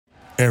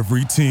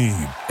Every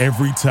team,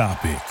 every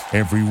topic,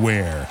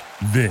 everywhere.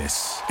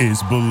 This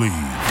is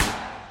Believe.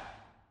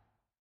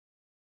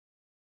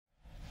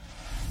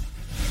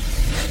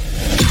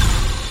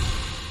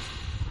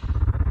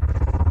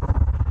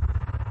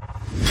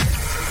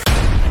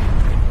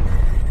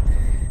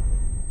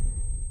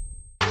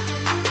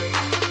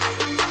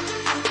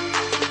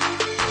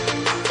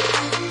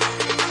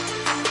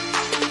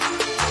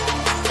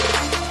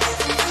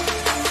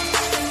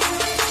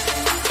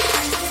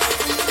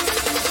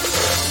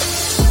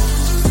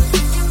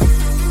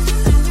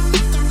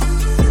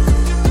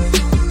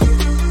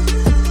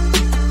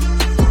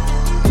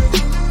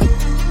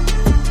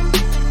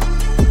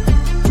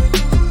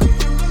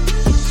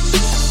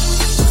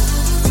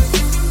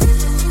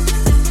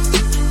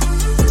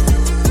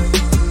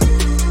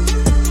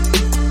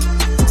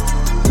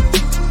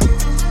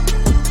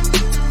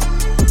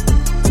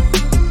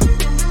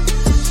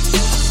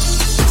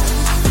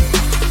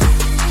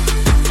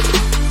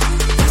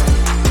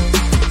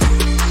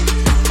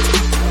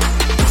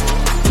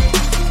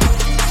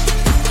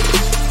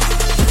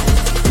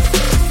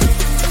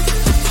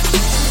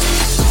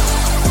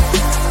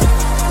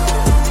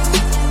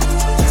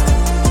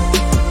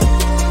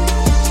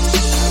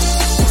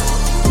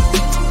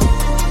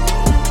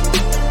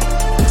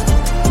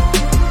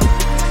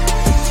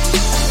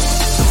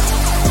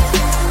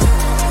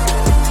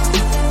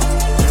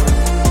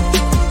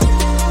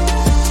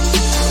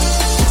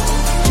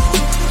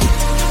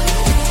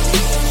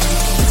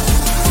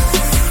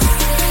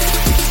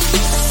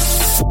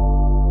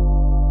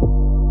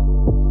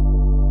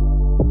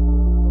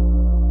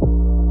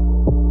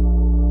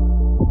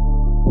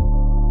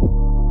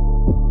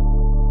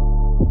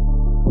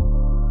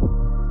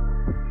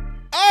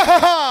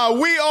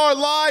 We are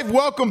live.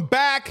 Welcome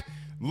back,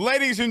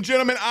 ladies and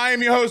gentlemen. I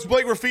am your host,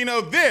 Blake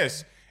Ruffino.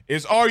 This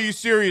is Are You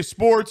Serious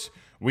Sports?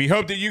 We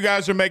hope that you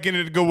guys are making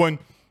it a good one.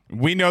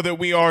 We know that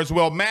we are as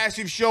well.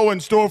 Massive show in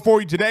store for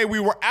you today. We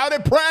were out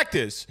at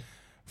practice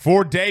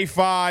for day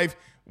 5.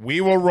 We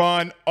will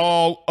run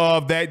all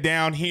of that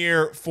down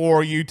here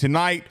for you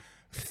tonight.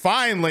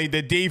 Finally,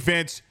 the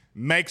defense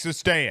makes a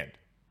stand.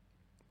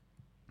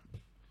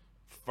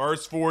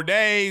 First 4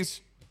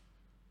 days,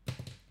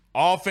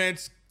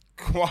 offense,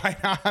 quite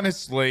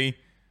honestly,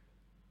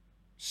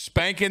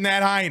 spanking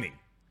that hiney.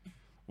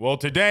 Well,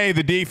 today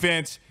the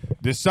defense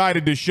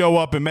decided to show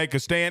up and make a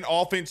stand.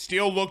 Offense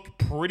still looked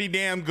pretty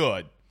damn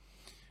good.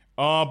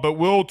 But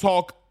we'll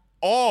talk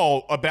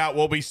all about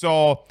what we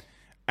saw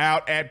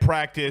out at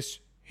practice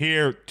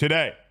here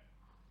today.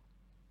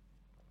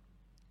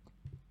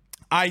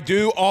 I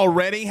do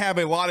already have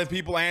a lot of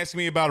people asking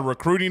me about a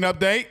recruiting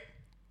update.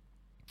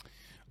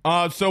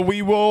 So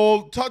we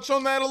will touch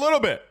on that a little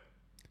bit.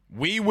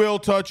 We will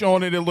touch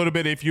on it a little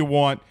bit if you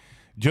want.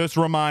 Just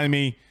remind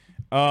me,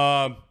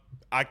 I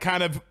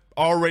kind of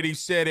already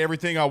said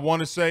everything I want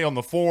to say on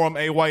the forum,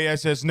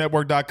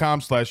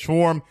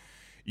 ayssnetwork.com/forum.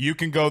 You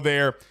can go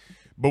there,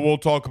 but we'll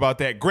talk about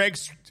that. Greg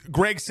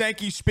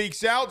Sankey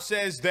speaks out,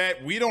 says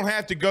that we don't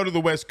have to go to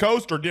the West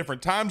Coast or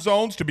different time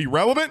zones to be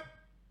relevant.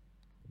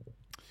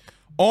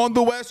 On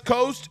the West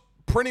Coast,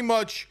 pretty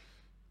much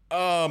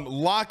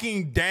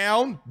locking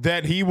down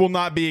that he will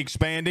not be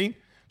expanding.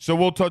 So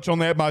we'll touch on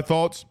that, my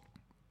thoughts.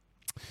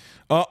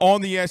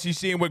 On the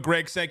SEC and what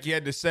Greg Sankey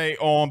had to say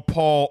on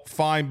Paul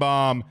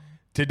Feinbaum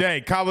today.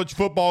 College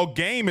football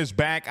game is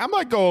back. I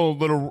might go a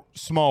little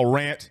small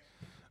rant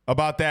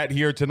about that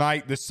here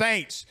tonight. The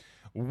Saints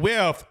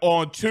whiff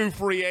on 2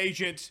 free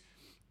agents,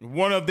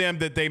 one of them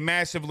that they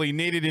massively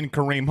needed in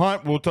Kareem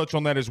Hunt. We'll touch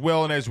on that as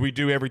well, and as we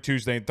do every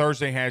Tuesday and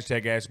Thursday,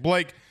 hashtag Ask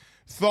Blake.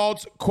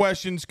 Thoughts,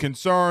 questions,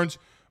 concerns,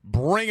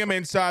 bring them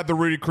inside the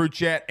Rudy Crew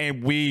chat,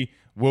 and we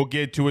will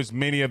get to as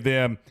many of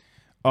them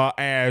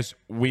as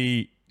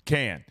we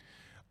can.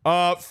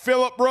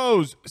 Philip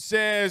Rose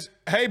says,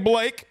 hey,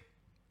 Blake,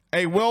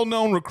 a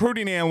well-known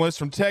recruiting analyst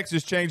from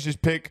Texas changed his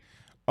pick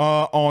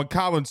on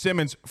Colin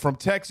Simmons from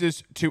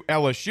Texas to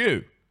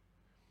LSU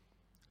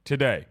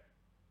today.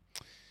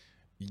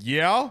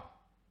 Yeah.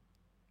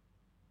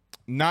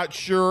 Not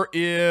sure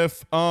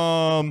if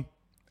I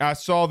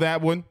saw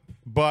that one,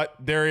 but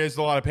there is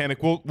a lot of panic.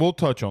 We'll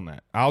touch on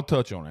that. I'll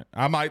touch on it.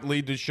 I might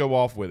lead the show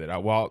off with it.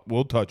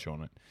 We'll touch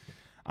on it.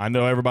 I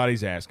know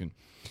everybody's asking.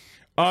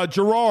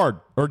 Gerard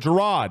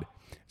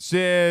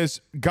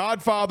says,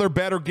 Godfather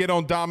better get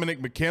on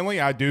Dominic McKinley.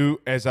 I do,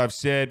 as I've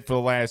said for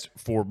the last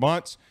 4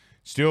 months.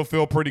 Still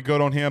feel pretty good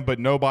on him, but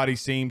nobody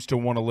seems to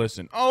want to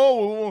listen.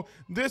 Oh,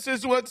 this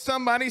is what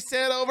somebody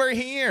said over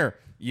here.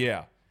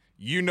 Yeah,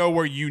 you know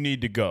where you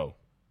need to go.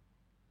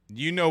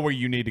 You know where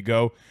you need to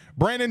go.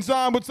 Brandon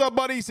Zahn, what's up,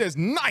 buddy? He says,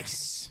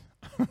 nice.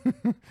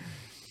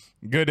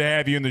 Good to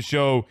have you in the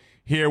show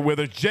here with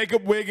us.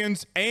 Jacob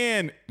Wiggins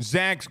and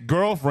Zach's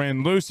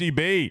girlfriend, Lucy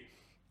B.,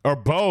 are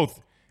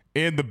both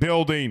in the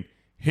building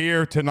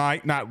here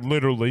tonight. Not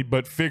literally,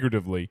 but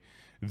figuratively.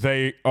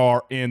 They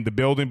are in the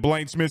building.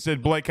 Blaine Smith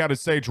said, Blake, how does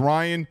Sage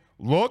Ryan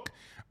look?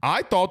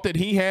 I thought that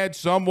he had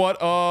somewhat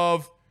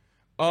of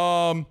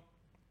an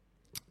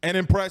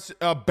impressive,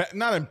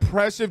 not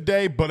impressive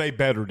day, but a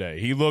better day.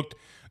 He looked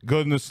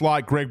good in the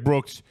slot. Greg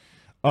Brooks,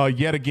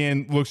 yet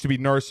again, looks to be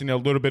nursing a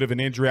little bit of an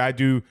injury. I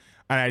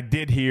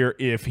did hear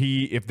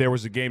if there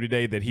was a game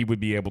today that he would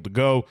be able to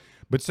go.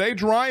 But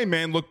Sage Ryan,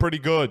 man, looked pretty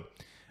good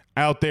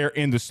out there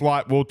in the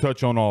slot. We'll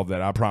touch on all of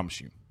that, I promise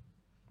you.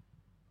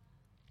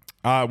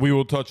 We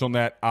will touch on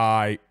that,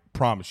 I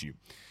promise you.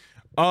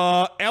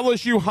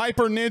 LSU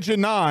Hyper Ninja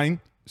 9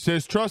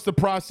 says, trust the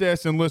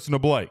process and listen to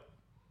Blake.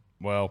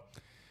 Well,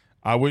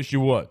 I wish you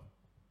would.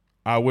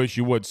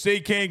 C.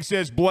 King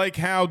says, Blake,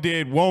 how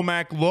did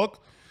Womack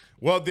look?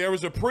 Well, there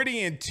was a pretty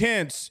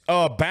intense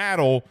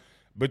battle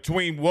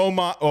between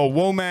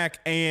Womack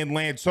and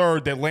Lance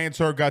Hurd that Lance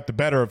Hurd got the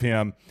better of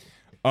him.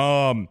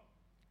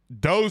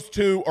 Those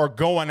two are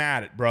going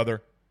at it,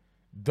 brother.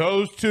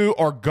 Those two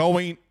are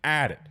going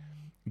at it.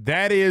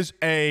 That is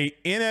a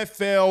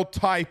NFL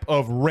type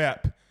of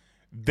rep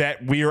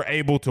that we are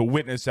able to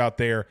witness out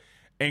there.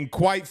 And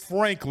quite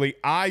frankly,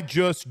 I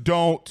just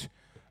don't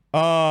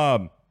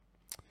I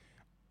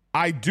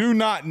do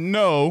not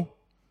know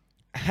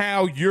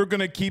how you're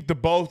going to keep the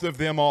both of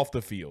them off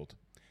the field.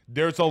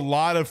 There's a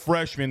lot of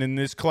freshmen in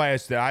this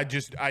class that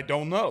I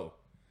don't know.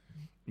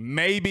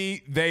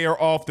 Maybe they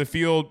are off the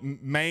field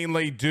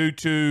mainly due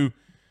to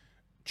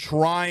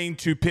trying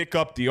to pick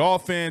up the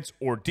offense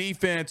or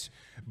defense,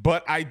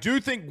 but I do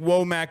think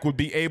Womack would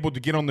be able to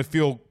get on the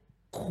field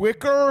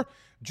quicker,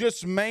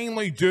 just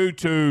mainly due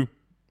to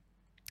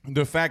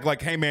the fact,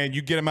 like, hey, man,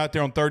 you get him out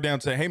there on third down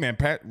and say, hey, man,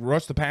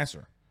 rush the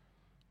passer.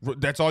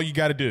 That's all you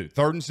got to do.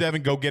 3rd and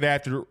 7, go get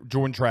after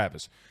Jordan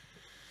Travis.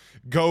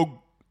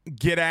 Go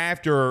get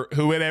after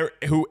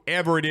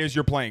whoever it is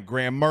you're playing.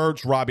 Graham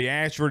Mertz, Robbie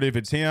Ashford, if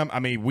it's him. I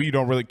mean, we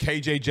don't really.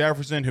 KJ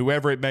Jefferson,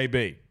 whoever it may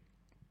be.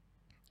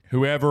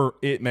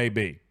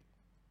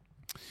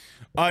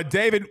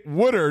 David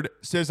Woodard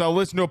says, I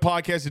listened to a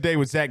podcast today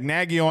with Zach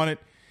Nagy on it.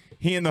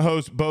 He and the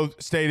host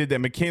both stated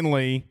on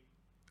McKinley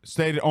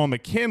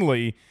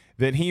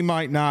that he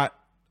might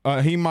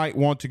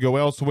want to go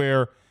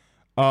elsewhere.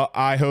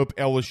 I hope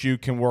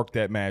LSU can work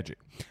that magic.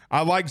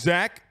 I like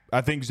Zach.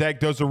 I think Zach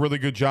does a really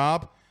good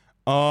job.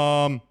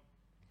 I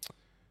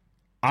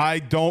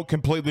don't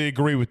completely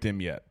agree with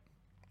him yet.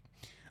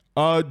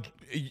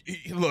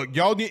 Look,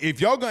 y'all, if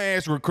y'all gonna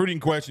ask recruiting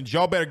questions,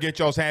 y'all better get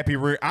y'all's happy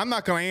rear. I'm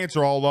not gonna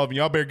answer all of them.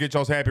 Y'all better get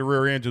y'all's happy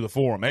rear end to the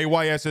forum.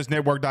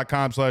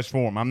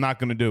 AYSSnetwork.com/forum. I'm not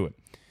gonna do it.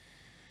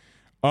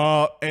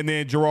 And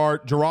then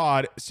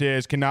Gerard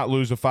says, cannot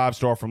lose a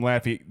 5-star from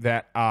Laffy.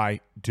 That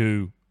I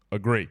do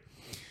agree.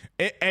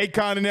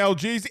 Akon and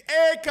LGZ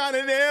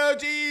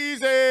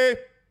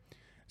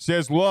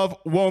says,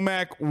 love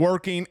Womack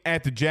working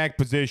at the jack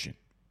position.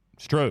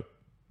 It's true.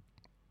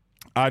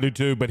 I do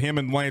too, but him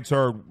and Lance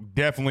Hurd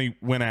definitely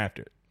went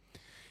after it.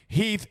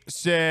 Heath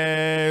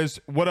says,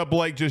 what up,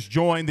 Blake? Just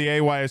joined the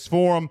AYS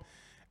forum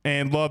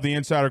and love the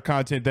insider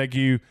content. Thank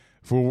you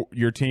for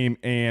your team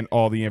and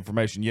all the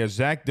information. Yes,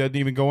 Zach doesn't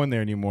even go in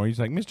there anymore. He's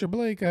like, Mr.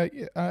 Blake,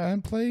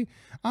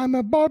 I'm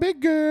a Barbie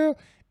girl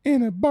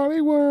in a Barbie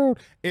world.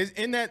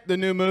 Isn't that the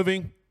new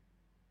movie?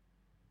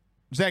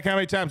 Zach, how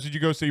many times did you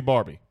go see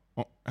Barbie?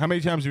 How many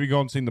times have you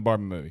gone and seen the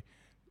Barbie movie?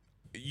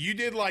 You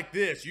did like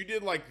this.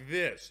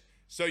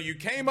 So you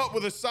came up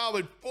with a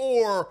solid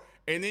 4,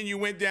 and then you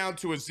went down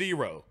to a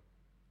 0.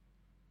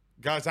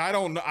 Guys, I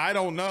don't know. I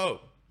don't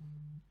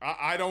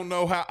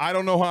know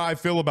how I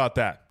feel about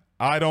that.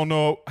 All right,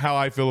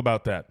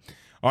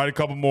 a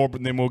couple more,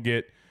 but then we'll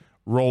get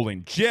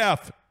rolling.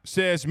 Jeff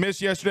says,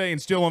 missed yesterday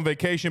and still on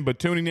vacation, but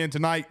tuning in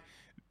tonight.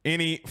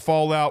 Any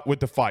fallout with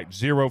the fight?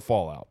 0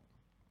 fallout.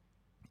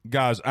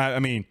 Guys, I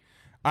mean,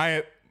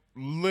 I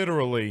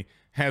literally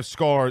have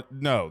scarred.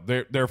 No,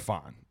 they're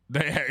fine.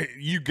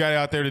 You got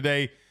out there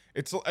today.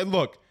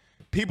 Look,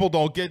 people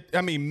don't get.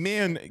 I mean,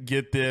 men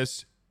get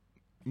this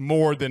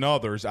more than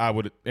others.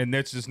 And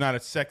that's just not a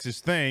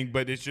sexist thing,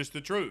 but it's just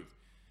the truth.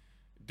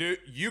 Dude,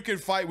 you can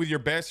fight with your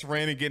best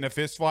friend and get in a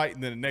fist fight,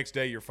 and then the next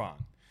day you're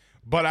fine.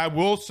 But I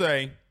will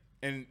say,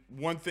 and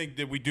one thing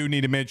that we do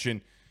need to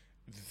mention,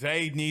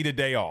 they need a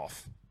day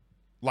off.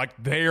 Like,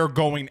 they're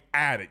going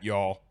at it,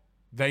 y'all.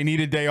 They need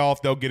a day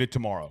off. They'll get it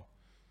tomorrow.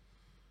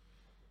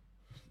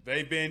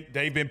 They've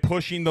been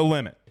pushing the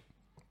limit.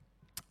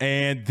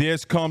 And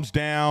this comes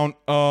down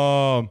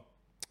to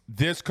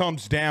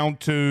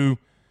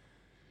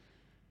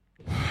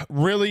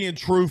really and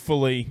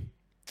truthfully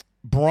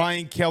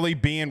Brian Kelly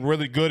being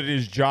really good at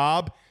his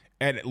job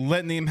and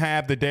letting him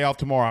have the day off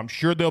tomorrow. I'm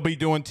sure they'll be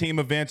doing team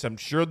events. I'm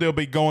sure they'll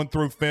be going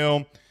through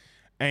film,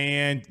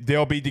 and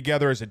they'll be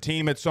together as a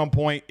team at some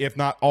point, if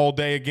not all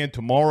day again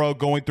tomorrow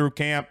going through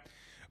camp,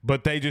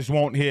 but they just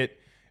won't hit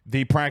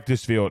the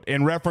practice field.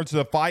 In reference to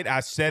the fight,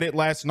 I said it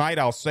last night.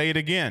 I'll say it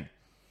again.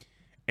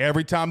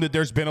 Every time that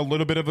there's been a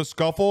little bit of a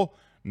scuffle,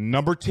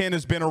 number 10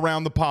 has been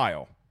around the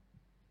pile.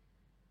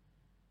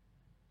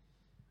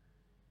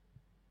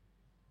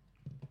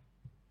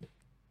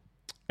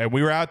 And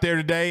we were out there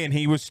today, and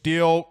he was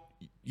still,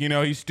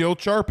 he's still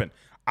chirping.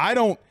 I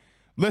don't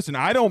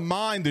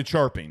mind the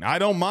chirping. I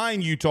don't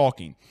mind you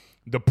talking.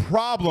 The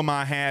problem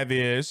I have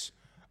is,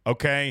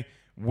 okay,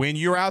 when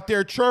you're out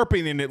there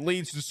chirping and it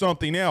leads to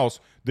something else,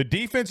 The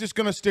defense is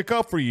going to stick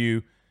up for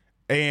you,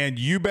 and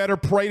you better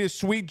pray to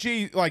sweet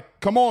G. Like,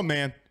 come on,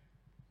 man.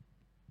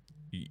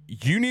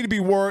 You need to be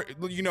worried.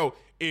 You know,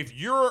 if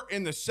you're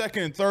in the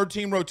second and third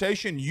team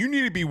rotation, you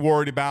need to be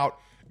worried about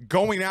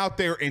going out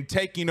there and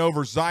taking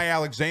over Zy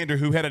Alexander,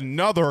 who had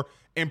another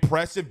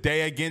impressive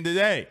day again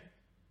today.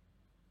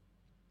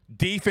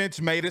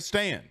 Defense made a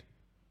stand.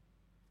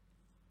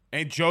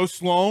 And Joe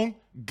Sloan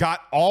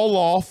got all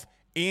off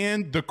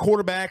in the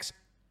quarterback's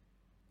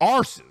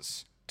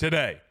arses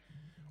today.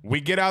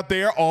 We get out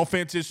there,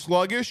 offense is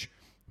sluggish.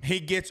 He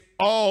gets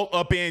all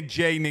up in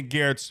Jaden and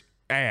Garrett's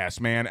ass,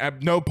 man.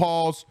 No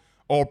pause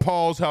or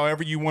pause,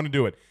 however you want to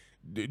do it.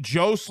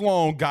 Joe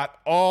Sloan got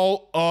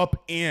all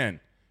up in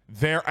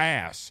their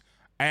ass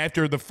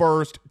after the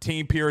first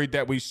team period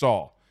that we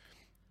saw.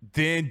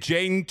 Then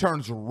Jaden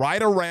turns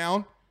right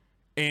around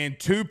and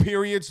 2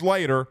 periods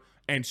later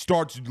and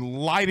starts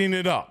lighting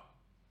it up.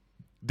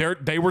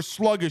 They were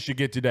sluggish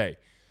again today.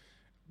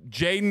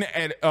 Jaden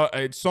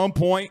at some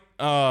point,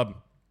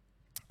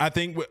 I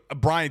think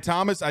Brian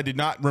Thomas, I did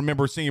not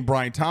remember seeing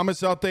Brian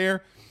Thomas out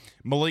there.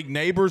 Malik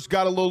Neighbors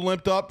got a little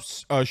limped up.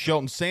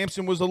 Shelton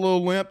Sampson was a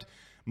little limped.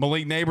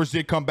 Malik Neighbors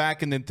did come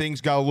back, and then things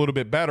got a little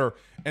bit better.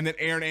 And then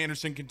Aaron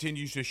Anderson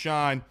continues to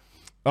shine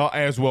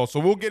as well. So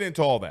we'll get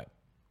into all that.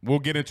 We'll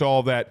get into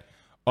all that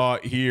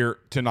here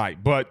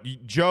tonight. But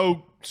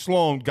Joe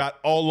Sloan got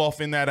all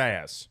off in that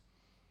ass.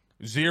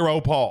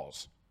 0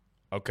 pause.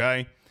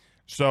 Okay?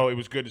 So it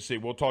was good to see.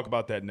 We'll talk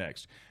about that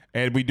next.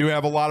 And we do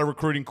have a lot of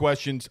recruiting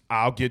questions.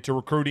 I'll get to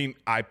recruiting.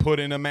 I put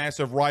in a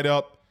massive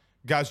write-up.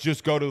 Guys,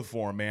 just go to the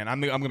forum, man.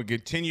 I'm going to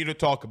continue to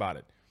talk about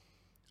it.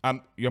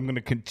 I'm going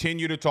to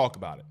continue to talk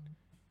about it.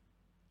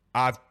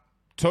 I've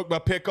took my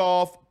pick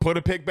off, put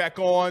a pick back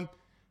on,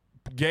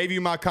 gave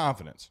you my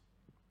confidence.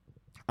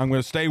 I'm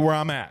going to stay where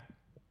I'm at.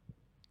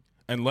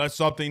 Unless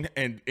something,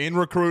 and in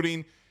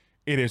recruiting,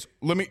 it is,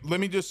 let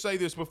me just say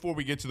this before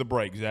we get to the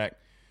break, Zach.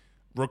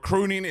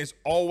 Recruiting is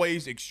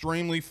always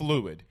extremely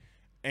fluid.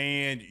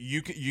 And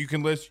you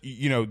can list,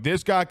 you know,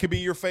 this guy could be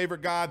your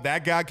favorite guy.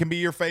 That guy can be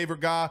your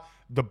favorite guy.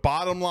 The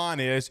bottom line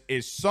is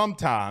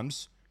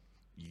sometimes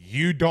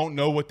you don't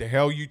know what the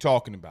hell you're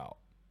talking about.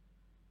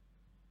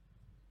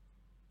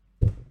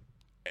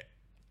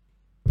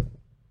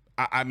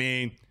 I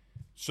mean,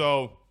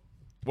 so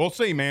we'll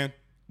see, man.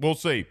 We'll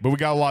see. But we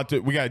got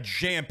a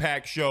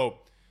jam-packed show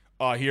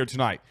here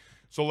tonight.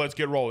 So let's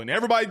get rolling.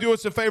 Everybody do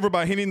us a favor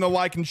by hitting the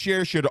like and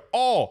share to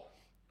all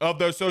of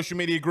those social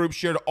media groups,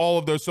 share to all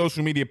of those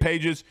social media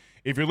pages.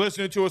 If you're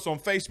listening to us on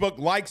Facebook,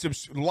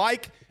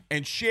 like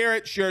and share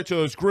it to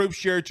those groups,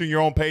 share it to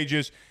your own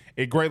pages.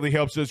 It greatly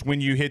helps us when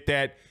you hit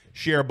that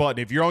share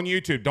button. If you're on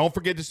YouTube, don't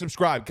forget to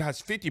subscribe.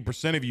 Guys,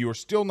 50% of you are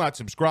still not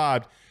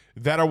subscribed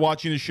that are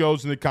watching the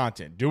shows and the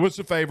content. Do us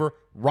a favor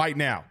right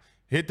now.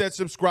 Hit that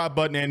subscribe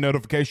button and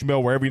notification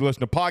bell wherever you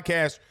listen to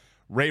podcasts.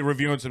 Rate,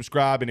 review, and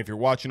subscribe. And if you're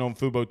watching on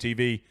Fubo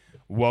TV,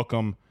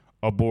 welcome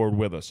aboard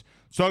with us.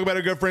 Let's talk about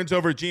our good friends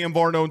over at GM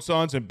Varno &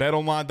 Sons and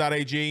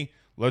betonline.ag.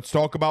 Let's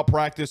talk about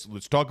practice.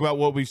 Let's talk about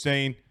what we've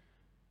seen.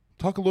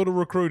 Talk a little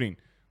recruiting.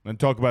 Then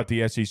talk about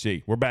the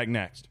SEC. We're back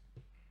next.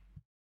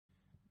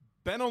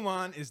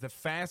 BetOnline is the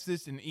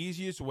fastest and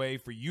easiest way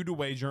for you to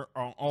wager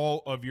on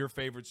all of your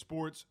favorite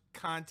sports,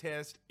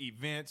 contests,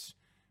 events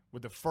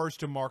with the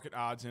first-to-market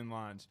odds and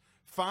lines.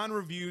 Find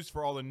reviews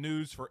for all the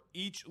news for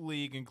each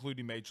league,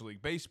 including Major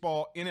League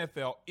Baseball,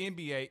 NFL,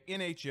 NBA,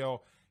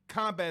 NHL,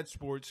 combat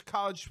sports,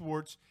 college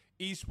sports,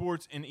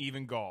 esports, and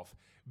even golf.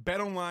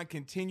 BetOnline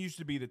continues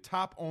to be the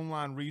top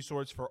online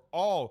resource for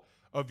all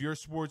of your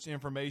sports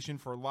information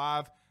for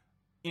live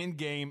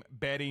in-game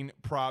betting,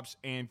 props,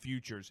 and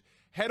futures.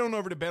 Head on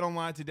over to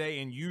BetOnline today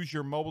and use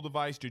your mobile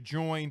device to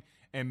join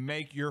and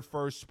make your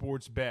first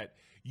sports bet.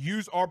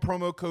 Use our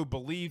promo code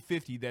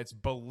BELIEVE50, that's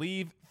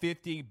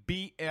BELIEVE50,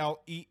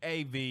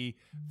 BLEAV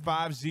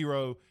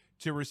 50,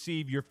 to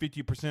receive your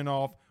 50%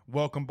 off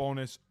welcome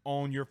bonus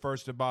on your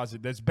first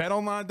deposit. That's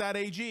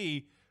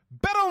betonline.ag,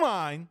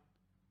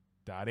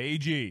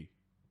 betonline.ag.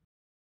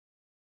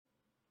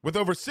 With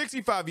over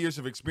 65 years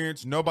of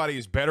experience, nobody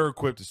is better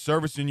equipped to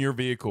service in your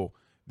vehicle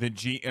than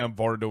GM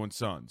Varno &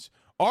 Sons.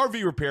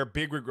 RV repair,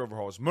 big rig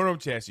overhauls, motorhome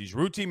chassis,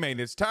 routine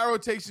maintenance, tire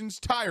rotations,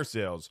 tire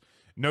sales.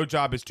 No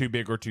job is too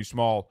big or too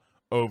small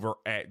over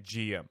at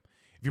GM.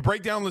 If you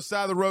break down on the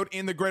side of the road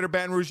in the greater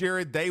Baton Rouge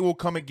area, they will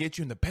come and get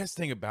you. And the best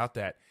thing about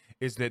that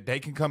is that they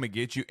can come and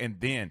get you,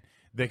 and then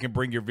they can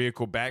bring your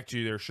vehicle back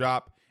to their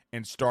shop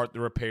and start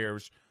the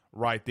repairs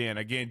right then.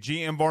 Again,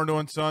 GM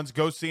Varno & Sons.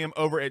 Go see them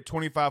over at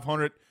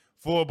 2500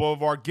 Fuller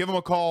Boulevard. Give them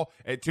a call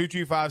at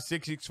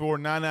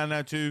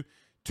 225-664-9992,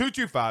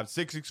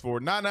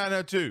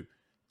 225-664-9992.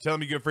 Tell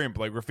them your good friend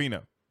Blake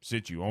Ruffino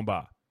sent you on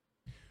by.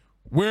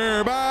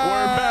 We're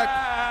back.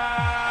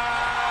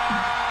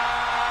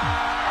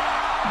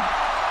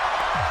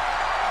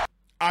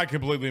 I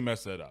completely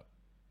messed that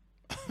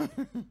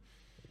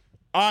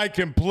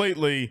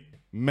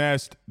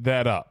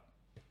up.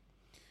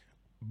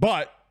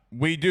 But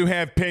we do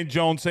have Penn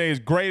Jones say his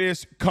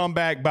greatest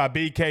comeback by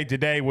BK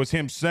today was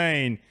him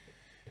saying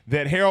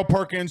that Harold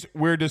Perkins,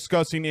 we're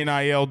discussing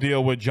NIL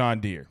deal with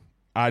John Deere.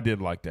 I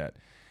did like that.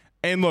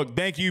 And look,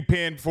 thank you,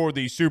 Penn, for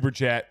the super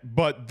chat.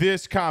 But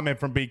this comment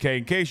from BK,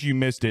 in case you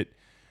missed it,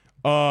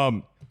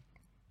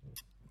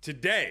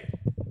 today,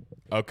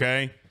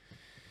 okay?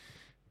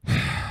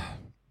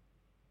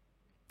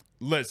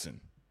 Listen,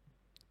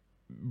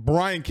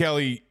 Brian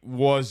Kelly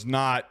was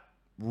not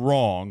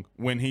wrong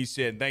when he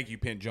said, thank you,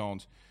 Penn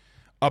Jones,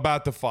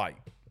 about the fight.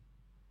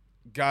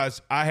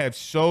 Guys, I have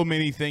so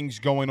many things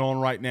going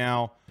on right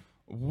now.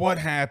 What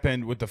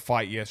happened with the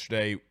fight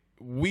yesterday?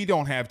 We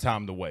don't have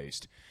time to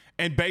waste.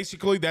 And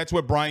basically, that's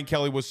what Brian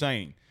Kelly was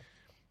saying.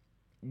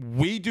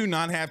 We do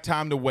not have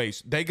time to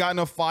waste. They got in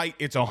a fight.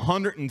 It's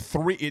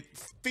 103. It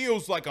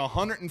feels like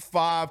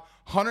 105,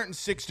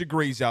 106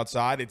 degrees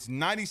outside. It's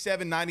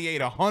 97,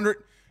 98,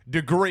 100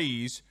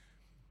 degrees.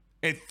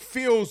 It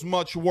feels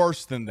much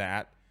worse than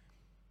that.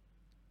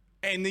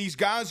 And these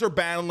guys are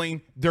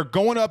battling. They're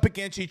going up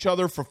against each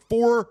other for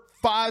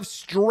 4-5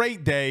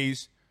 straight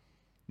days.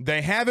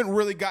 They haven't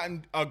really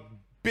gotten a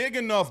big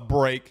enough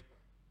break.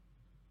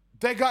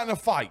 They got in a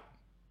fight.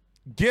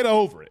 Get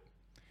over it.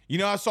 You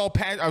know, I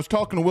was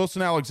talking to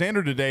Wilson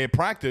Alexander today at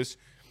practice,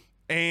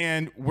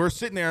 and we're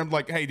sitting there. I'm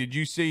like, hey, did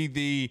you see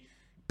the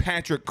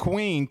Patrick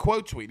Queen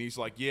quote tweet? And he's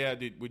like, yeah,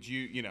 would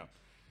you,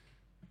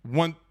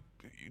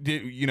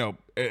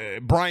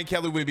 Brian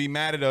Kelly would be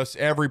mad at us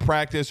every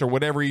practice or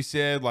whatever he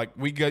said. Like,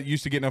 we got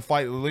used to getting a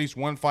fight, at least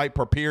one fight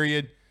per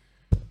period.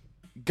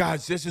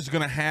 Guys, this is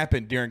going to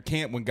happen during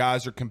camp when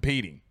guys are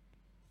competing.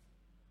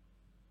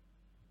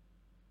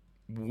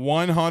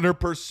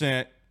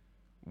 100%,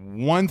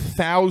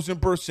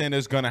 1,000%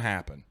 is going to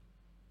happen.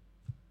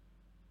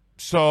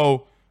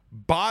 So,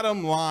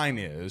 bottom line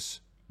is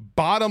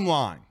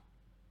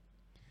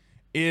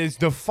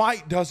the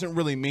fight doesn't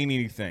really mean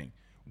anything.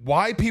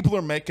 Why people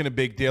are making a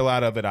big deal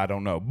out of it, I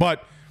don't know.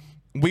 But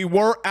we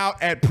were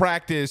out at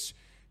practice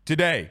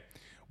today.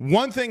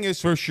 One thing is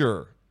for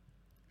sure,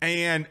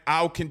 and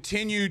I'll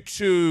continue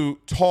to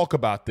talk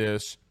about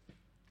this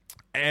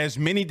as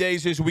many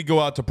days as we go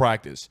out to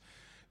practice.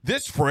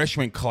 This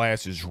freshman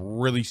class is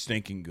really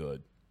stinking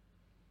good.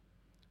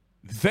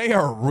 They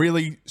are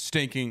really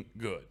stinking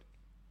good.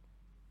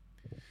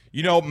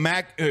 You know,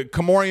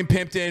 Kamorian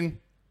Pimpton,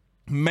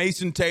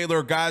 Mason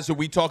Taylor, guys that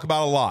we talk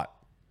about a lot.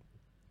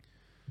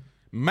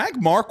 Mac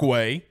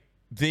Markway,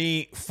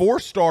 the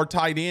 4-star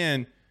tight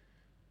end,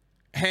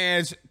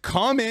 has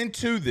come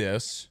into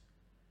this,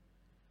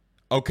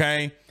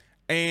 okay,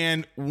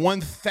 and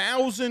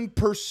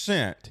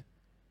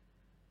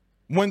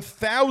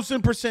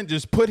 1,000%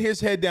 just put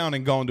his head down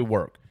and gone to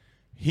work.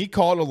 He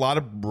caught a lot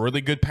of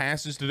really good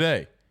passes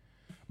today.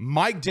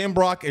 Mike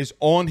Denbrock is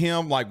on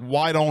him like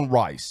white on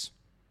rice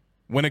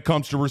when it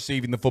comes to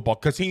receiving the football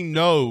because he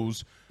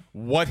knows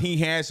what he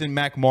has in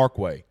Mac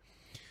Markway.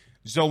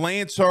 So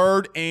Lance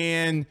Hurd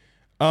and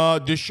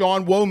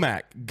Deshaun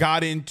Womack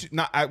got into,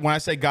 when I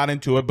say got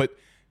into it, but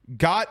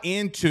got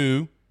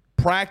into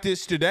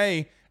practice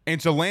today.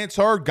 And so Lance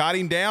Hurd got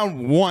him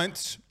down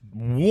once,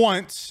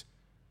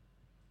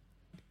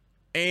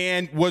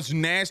 and was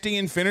nasty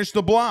and finished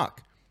the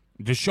block.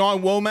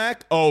 Deshaun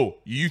Womack, oh,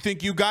 you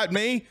think you got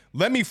me?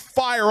 Let me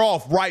fire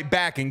off right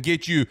back and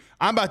get you.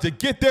 I'm about to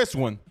get this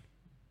one.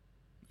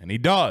 And he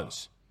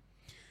does.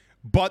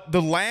 But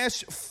the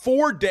last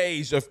 4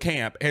 days of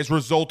camp has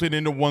resulted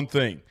into one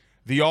thing.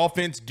 The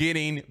offense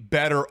getting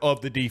better of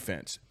the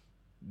defense.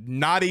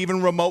 Not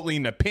even remotely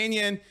an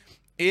opinion.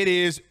 It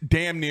is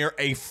damn near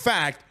a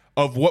fact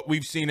of what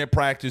we've seen at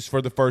practice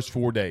for the first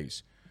 4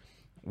 days.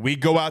 We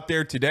go out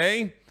there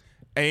today,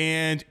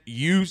 and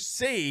you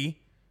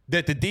see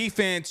that the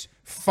defense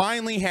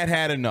finally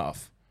had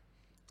enough.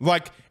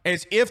 Like,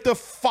 as if the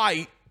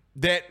fight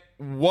that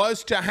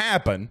was to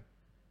happen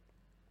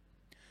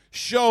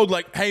showed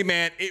like, hey,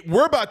 man,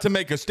 we're about to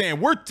make a stand.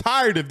 We're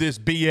tired of this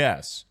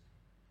BS.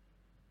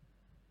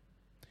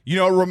 You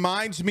know, it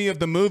reminds me of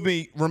the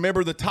movie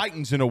Remember the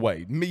Titans in a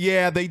way.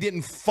 Yeah, they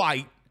didn't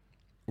fight,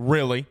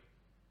 really.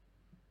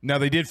 Now,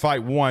 they did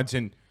fight once,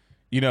 and,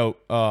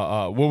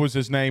 what was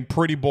his name?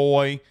 Pretty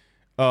Boy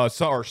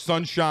or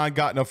Sunshine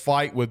got in a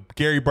fight with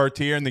Gary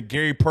Bertier, and then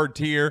Gary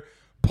Bertier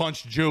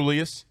punched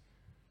Julius,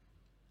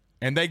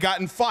 and they got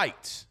in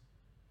fights.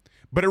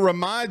 But it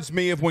reminds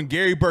me of when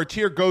Gary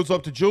Bertier goes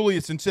up to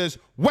Julius and says,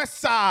 West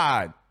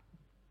Side.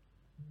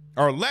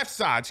 Or left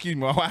side, excuse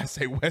me. Why I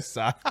say West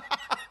Side?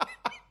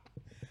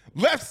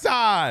 Left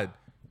side.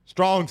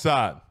 Strong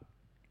side.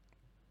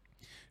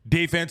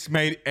 Defense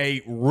made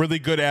a really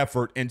good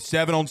effort in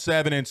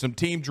 7-on-7 and some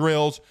team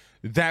drills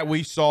that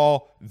we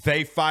saw.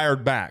 They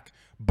fired back.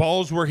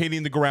 Balls were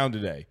hitting the ground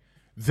today.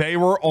 They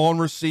were on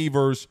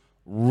receivers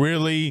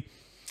really.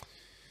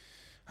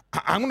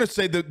 I'm going to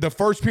say the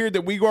first period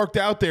that we worked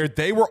out there,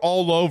 they were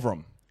all over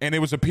them. And it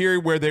was a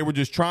period where they were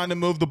just trying to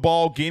move the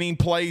ball, getting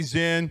plays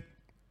in.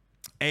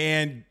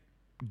 And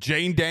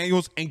Jane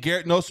Daniels and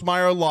Garrett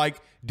Nussmeier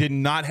alike did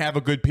not have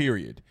a good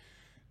period.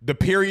 The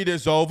period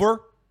is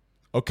over.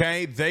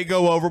 Okay, they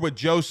go over with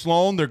Joe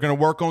Sloan. They're going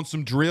to work on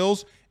some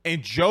drills.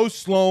 And Joe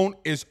Sloan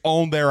is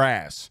on their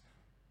ass.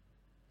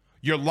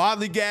 You're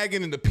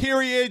lollygagging in the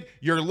period.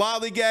 You're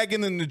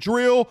lollygagging in the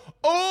drill.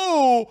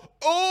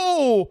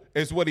 Oh,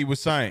 is what he was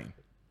saying.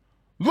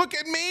 Look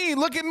at me.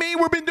 Look at me.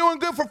 We've been doing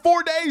good for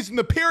 4 days, and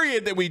the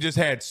period that we just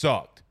had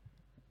sucked.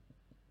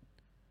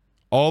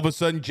 All of a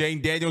sudden,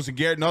 Jaden Daniels and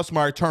Garrett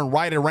Nussmeier turn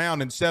right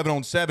around in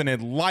 7-on-7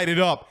 and light it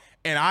up.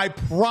 And I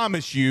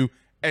promise you,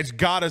 as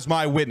God is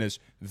my witness,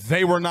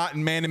 they were not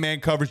in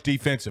man-to-man coverage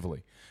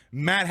defensively.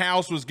 Matt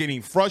House was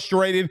getting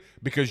frustrated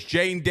because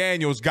Jaden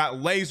Daniels got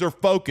laser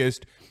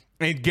focused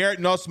and Garrett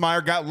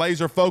Nussmeier got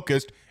laser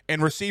focused,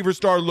 and receivers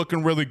started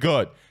looking really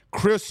good.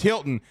 Chris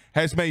Hilton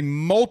has made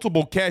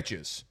multiple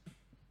catches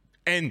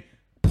and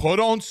put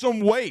on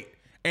some weight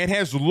and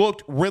has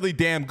looked really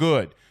damn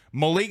good.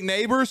 Malik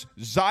Neighbors,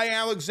 Zy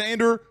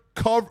Alexander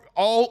covered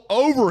all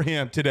over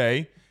him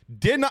today.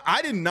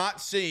 I did not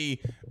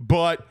see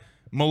but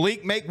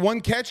Malik make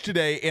one catch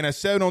today in a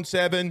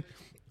 7-on-7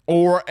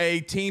 or a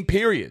team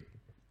period,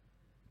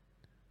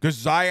 because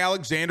Zy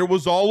Alexander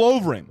was all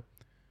over him.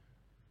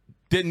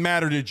 Didn't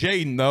matter to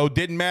Jaden, though.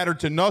 Didn't matter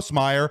to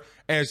Nussmeier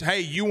as, hey,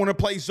 you want to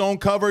play zone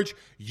coverage?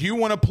 You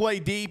want to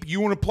play deep?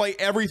 You want to play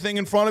everything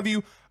in front of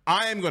you?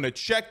 I am going to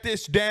check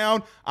this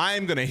down. I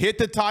am going to hit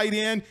the tight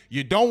end.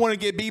 You don't want to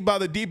get beat by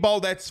the deep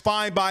ball. That's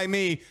fine by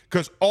me,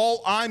 because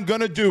all I'm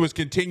going to do is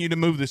continue to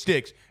move the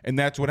sticks. And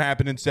that's what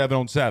happened in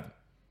 7-on-7.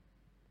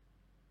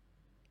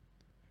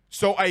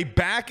 So a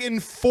back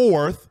and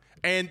forth,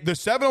 and the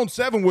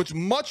 7-on-7 was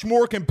much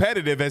more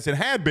competitive as it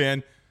had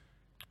been.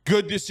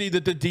 Good to see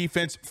that the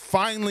defense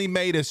finally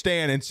made a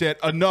stand and said,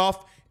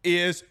 enough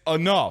is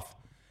enough.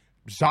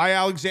 Zy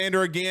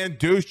Alexander again,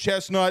 Deuce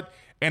Chestnut,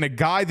 and a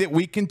guy that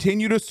we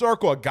continue to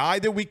circle, a guy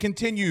that we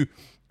continue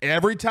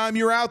every time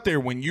you're out there,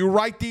 when you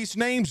write these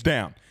names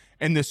down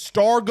and the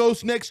star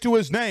goes next to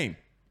his name.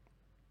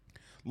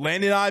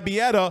 Landon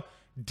Ibieta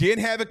did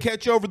have a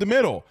catch over the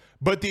middle,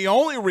 but the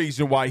only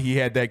reason why he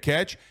had that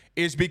catch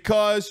is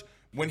because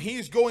when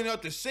he's going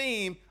up the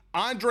seam,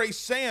 Andre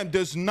Sam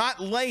does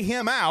not lay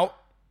him out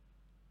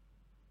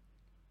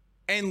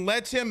and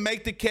lets him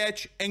make the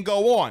catch and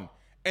go on.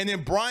 And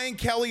then Brian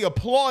Kelly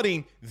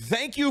applauding,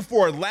 thank you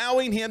for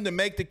allowing him to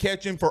make the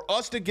catch and for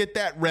us to get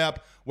that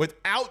rep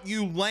without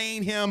you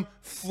laying him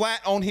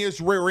flat on his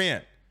rear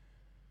end.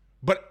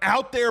 But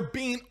out there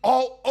being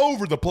all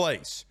over the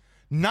place.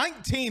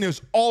 19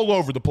 is all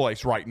over the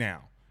place right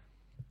now.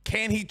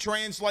 Can he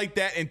translate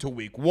that into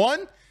week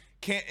one?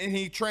 Can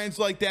he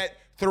translate that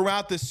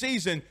throughout the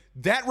season?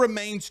 That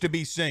remains to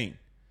be seen.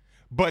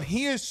 But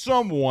he is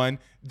someone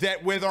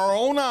that with our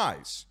own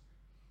eyes,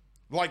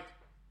 like,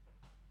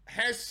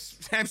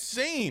 have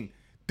seen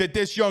that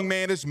this young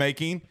man is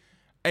making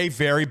a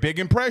very big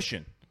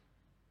impression.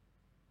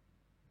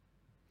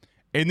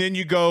 And then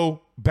you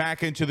go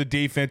back into the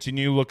defense and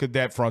you look at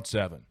that front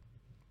seven.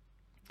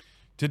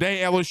 Today,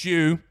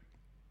 LSU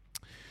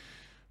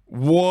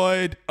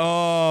would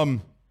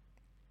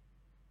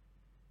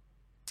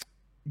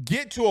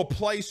get to a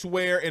place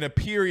where, in a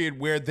period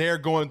where they're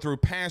going through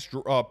pass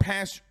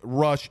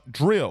rush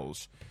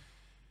drills,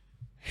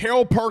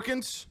 Harold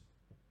Perkins,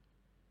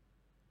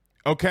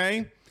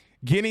 okay,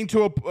 getting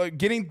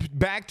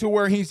back to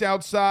where he's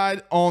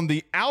outside on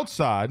the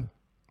outside,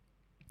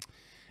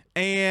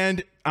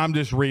 and I'm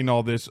just reading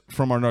all this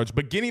from our notes,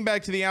 but getting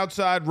back to the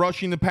outside,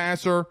 rushing the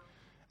passer,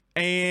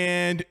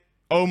 and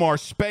Omar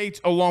Spates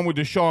along with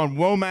Deshaun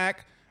Womack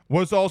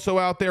was also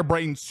out there.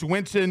 Braden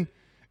Swinson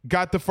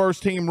got the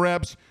first team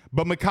reps,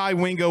 but Mekhi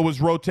Wingo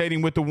was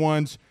rotating with the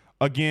ones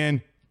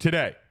again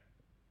today.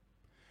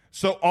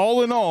 So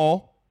all in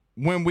all,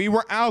 when we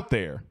were out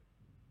there,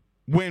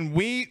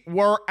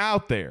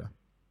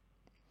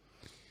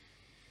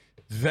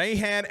 they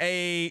had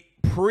a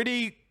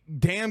pretty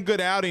damn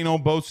good outing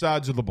on both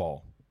sides of the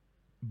ball.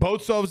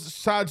 Both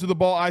sides of the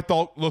ball, I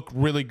thought, looked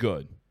really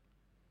good.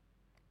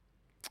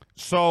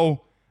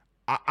 So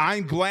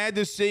I'm glad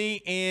to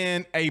see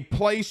in a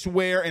place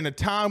where, in a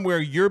time where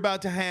you're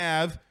about to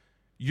have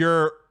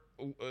your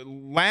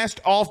last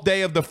off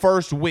day of the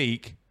first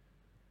week,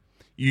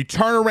 you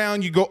turn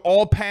around, you go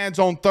all pads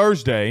on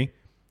Thursday,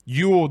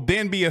 you will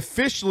then be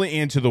officially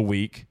into the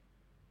week.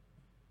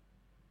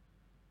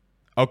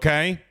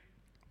 Okay?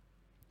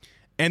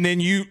 And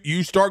then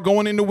you start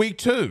going into week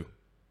 2.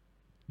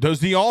 Does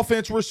the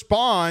offense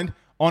respond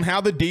on how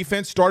the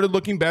defense started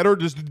looking better?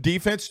 Does the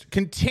defense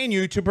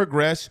continue to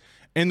progress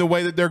in the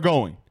way that they're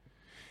going?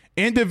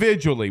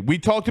 Individually, we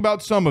talked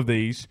about some of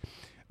these,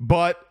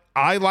 but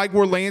I like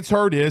where Lance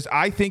Hurd is.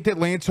 I think that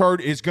Lance Hurd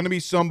is going to be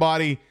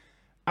somebody.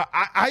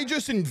 I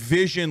just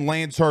envision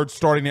Lance Hurd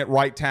starting at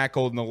right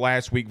tackle in the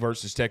last week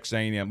versus Texas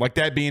A&M, like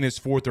that being his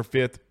 4th or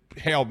 5th,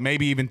 hell,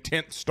 maybe even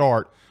 10th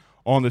start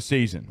on the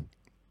season.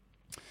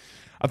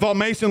 I thought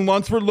Mason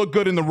Lunsford looked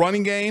good in the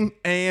running game,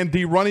 and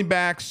the running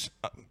backs,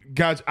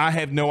 guys, I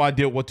have no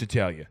idea what to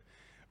tell you.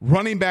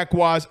 Running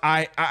back-wise,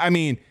 I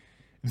mean,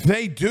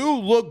 they do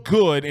look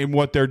good in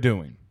what they're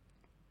doing,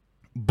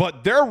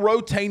 but they're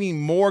rotating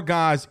more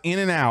guys in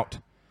and out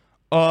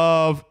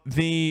of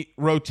the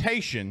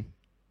rotation,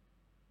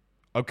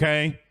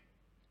 okay?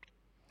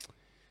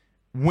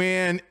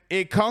 when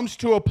it comes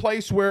to a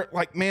place where,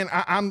 like, man,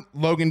 I'm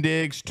Logan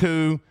Diggs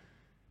 2,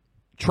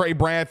 Trey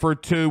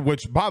Bradford 2,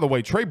 which, by the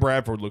way, Trey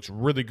Bradford looks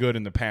really good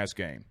in the pass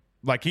game.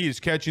 Like, he is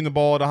catching the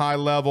ball at a high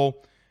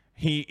level.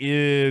 He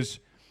is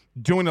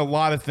doing a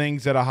lot of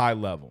things at a high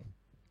level.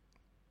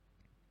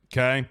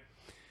 Okay?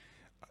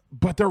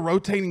 But they're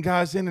rotating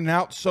guys in and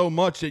out so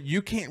much that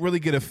you can't really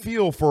get a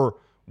feel for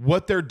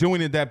what they're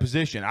doing at that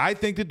position. I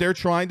think that they're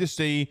trying to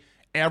see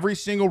every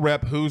single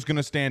rep who's going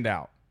to stand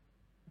out.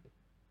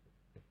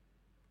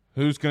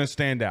 Who's going to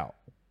stand out?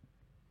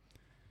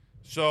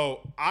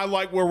 So I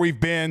like where we've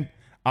been.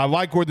 I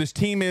like where this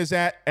team is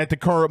at the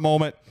current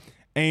moment.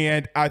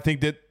 And I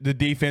think that the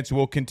defense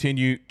will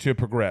continue to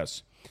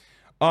progress.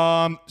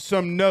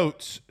 Some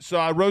notes. So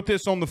I wrote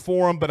this on the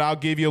forum, but I'll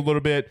give you a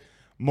little bit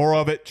more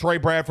of it. Trey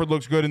Bradford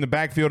looks good in the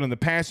backfield in the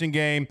passing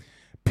game.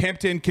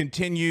 Pimpton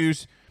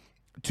continues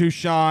to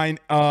shine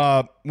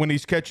when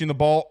he's catching the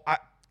ball.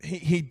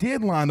 He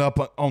did line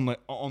up on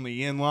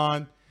the end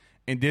line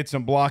and did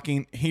some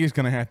blocking. He's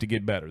going to have to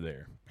get better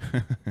there.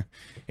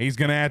 He's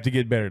going to have to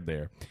get better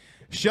there.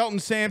 Shelton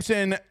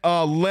Sampson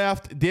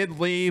did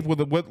leave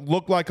with what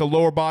looked like a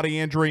lower body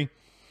injury.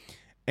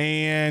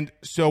 And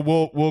so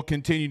we'll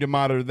continue to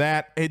monitor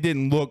that. It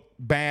didn't look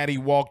bad. He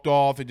walked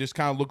off. It just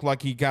kind of looked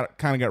like he got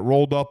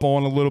rolled up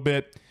on a little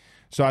bit.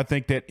 So I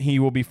think that he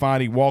will be fine.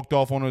 He walked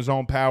off on his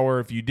own power.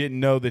 If you didn't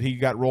know that he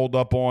got rolled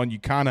up on, you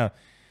kind of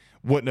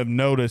wouldn't have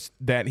noticed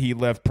that he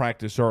left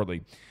practice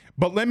early.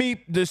 But let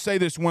me just say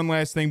this one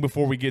last thing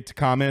before we get to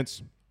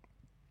comments.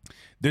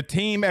 The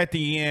team at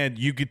the end,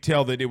 you could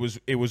tell that it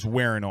was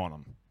wearing on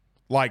them.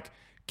 Like,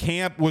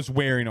 camp was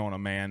wearing on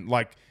them, man.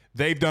 Like,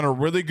 they've done a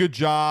really good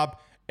job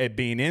at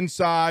being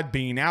inside,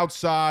 being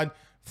outside,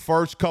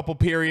 first couple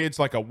periods,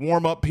 like a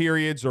warm-up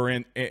periods or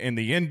in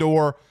the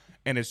indoor.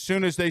 And as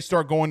soon as they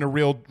start going to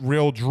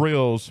real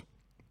drills,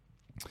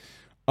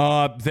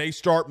 they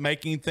start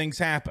making things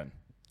happen.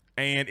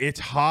 And it's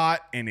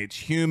hot and it's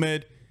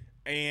humid.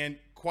 And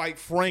quite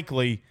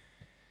frankly,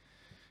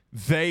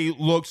 they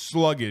look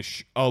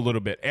sluggish a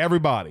little bit.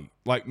 Everybody,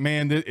 like,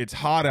 man, it's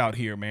hot out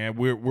here, man.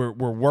 We're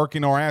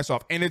working our ass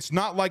off. And it's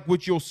not like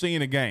what you'll see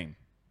in a game.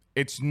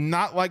 It's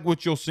not like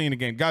what you'll see in a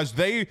game. Guys,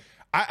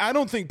 I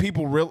don't think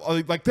people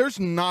really, like, there's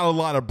not a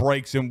lot of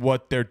breaks in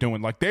what they're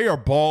doing. Like, they are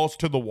balls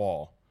to the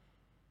wall.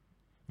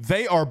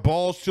 They are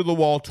balls to the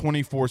wall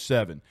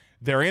 24/7.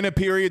 They're in a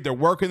period. They're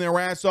working their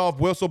ass off.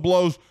 Whistle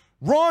blows.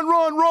 Run.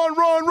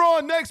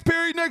 Next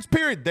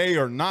period. They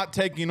are not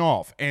taking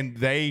off. And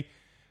they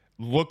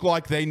look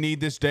like they need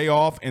this day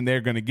off, and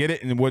they're going to get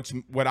it. And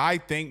what I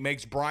think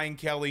makes Brian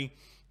Kelly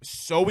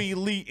so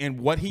elite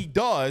in what he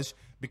does,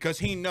 because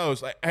he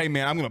knows, like, hey,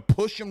 man, I'm going to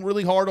push him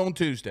really hard on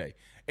Tuesday.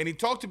 And he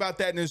talked about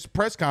that in his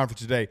press conference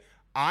today.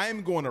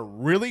 I'm going to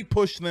really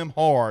push them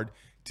hard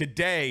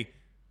today.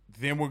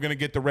 Then we're going to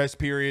get the rest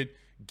period,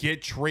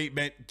 get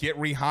treatment, get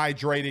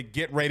rehydrated,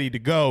 get ready to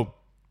go.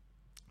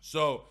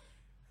 So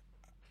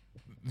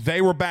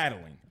they were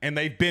battling, and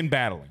they've been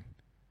battling.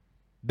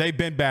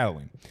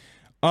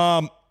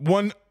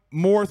 One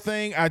more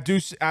thing,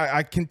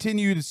 I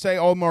continue to say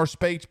Omar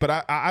Speights,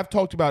 but I've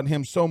talked about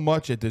him so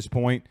much at this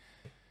point.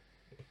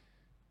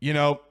 You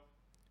know,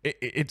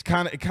 it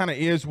kind of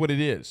is what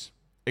it is.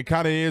 It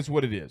kind of is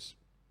what it is.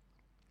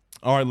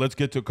 All right, let's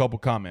get to a couple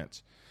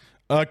comments.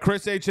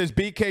 Chris H says,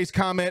 BK's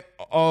comment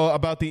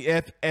about the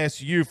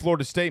FSU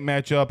Florida State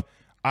matchup,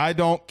 I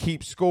don't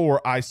keep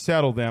score, I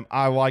settle them.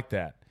 I like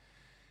that.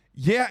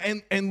 Yeah,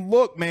 and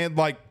look, man,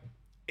 like,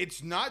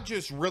 it's not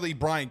just really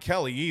Brian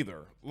Kelly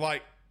either.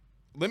 Like,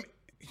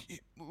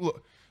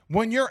 look,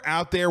 when you're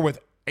out there with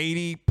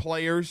 80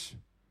 players,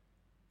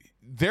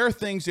 there are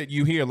things that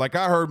you hear. Like,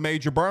 I heard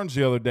Major Burns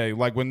the other day,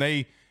 like when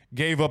they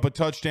gave up a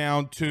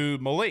touchdown to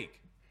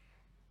Malik.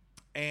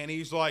 And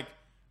he's like,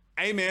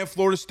 hey, man,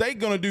 Florida State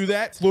going to do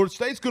that. Florida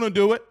State's going to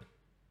do it.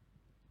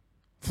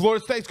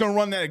 Florida State's going to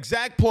run that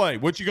exact play.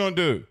 What you going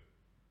to do?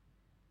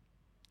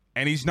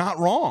 And he's not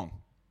wrong.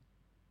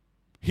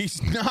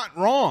 He's not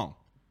wrong.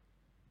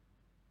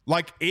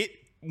 Like,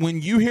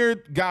 when you hear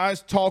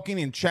guys talking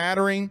and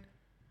chattering,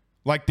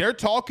 like, they're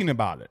talking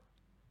about it.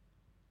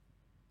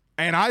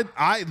 And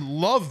I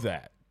love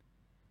that.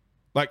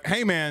 Like,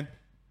 hey, man,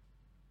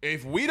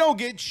 if we don't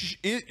get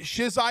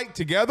Shizite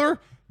together,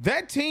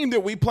 that team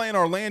that we play in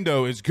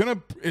Orlando is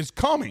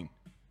coming.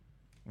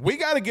 We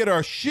got to get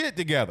our shit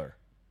together.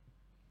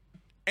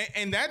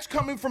 And that's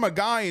coming from a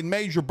guy in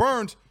Major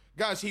Burns.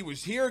 Guys, he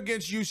was here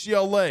against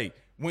UCLA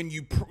when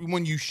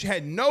you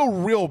had no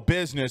real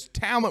business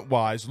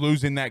talent-wise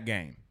losing that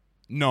game.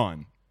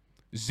 None.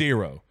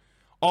 Zero.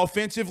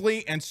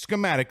 Offensively and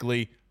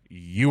schematically,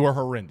 you were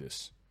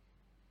horrendous.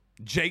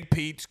 Jake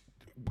Peets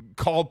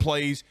called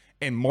plays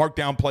and marked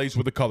down plays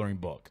with a coloring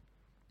book.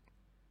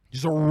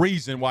 There's a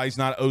reason why he's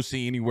not OC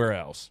anywhere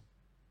else.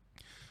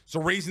 It's a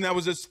reason that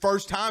was his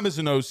first time as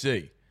an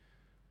OC.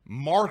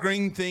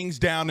 Marking things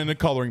down in a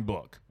coloring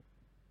book.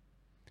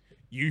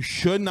 You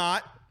should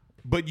not,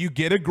 but you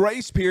get a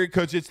grace period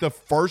because it's the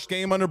first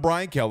game under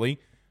Brian Kelly.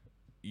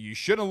 You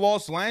shouldn't have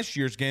lost last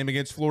year's game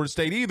against Florida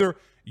State either.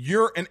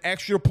 you're an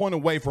extra point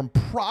away from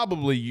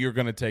probably you're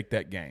going to take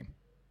that game.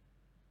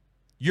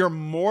 You're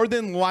more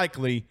than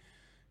likely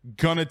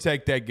going to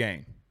take that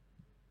game.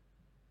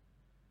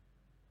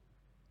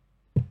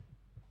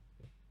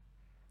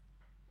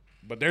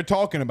 But they're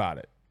talking about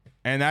it.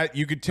 And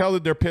you could tell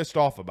that they're pissed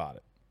off about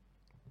it.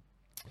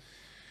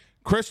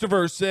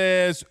 Christopher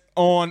says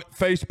on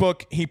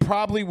Facebook, he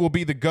probably will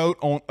be the GOAT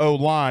on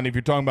O-line if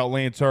you're talking about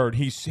Lance Hurd.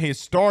 He has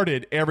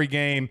started every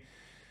game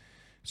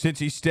since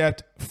he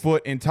stepped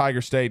foot in Tiger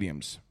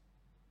Stadiums.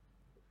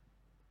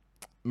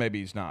 Maybe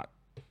he's not.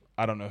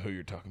 I don't know who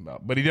you're talking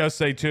about. But he does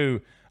say,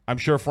 too, I'm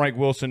sure Frank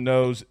Wilson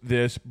knows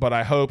this, but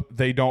I hope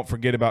they don't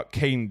forget about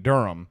Caden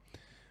Durham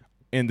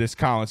in this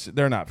Colin.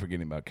 They're not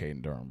forgetting about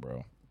Caden Durham,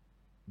 bro.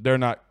 They're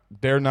not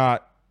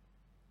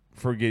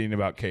forgetting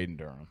about Caden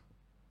Durham.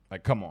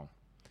 Like, come on.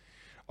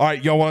 All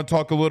right, y'all want to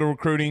talk a little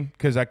recruiting?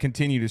 Because I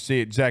continue to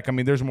see it. Zach, I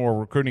mean, there's more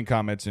recruiting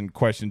comments and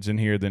questions in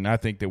here than I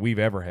think that we've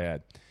ever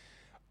had.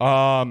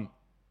 So,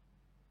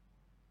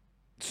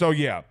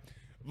 yeah.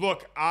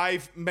 Look,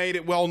 I've made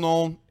it well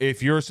known,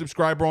 if you're a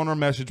subscriber on our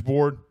message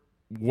board,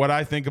 what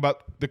I think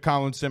about the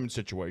Colin Simmons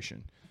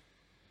situation.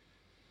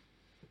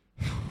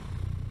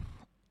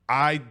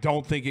 I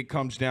don't think it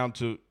comes down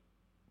to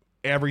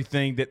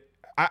everything that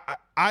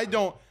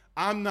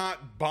I'm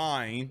not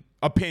buying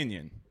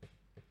opinion,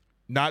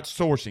 not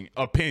sourcing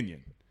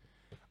opinion.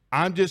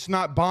 I'm just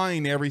not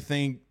buying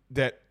everything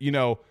that,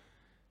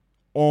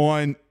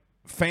 on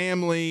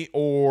family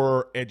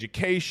or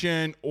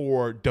education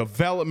or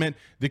development.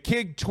 The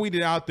kid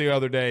tweeted out the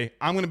other day,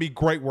 I'm going to be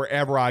great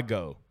wherever I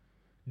go.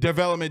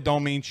 Development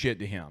don't mean shit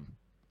to him.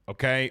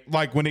 Okay?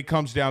 Like when it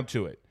comes down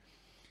to it.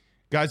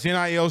 Guys,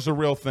 NIL is a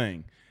real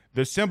thing.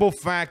 The simple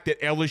fact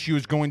that LSU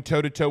is going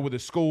toe-to-toe with a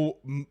school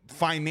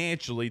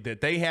financially that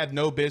they have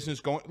no business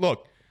going –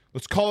 look,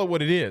 let's call it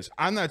what it is.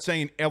 I'm not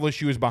saying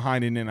LSU is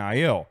behind in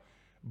NIL,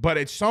 but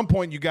at some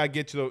point you got to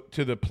get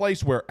to the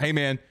place where, hey,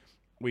 man,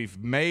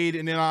 we've made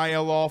an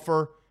NIL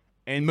offer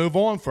and move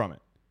on from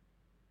it.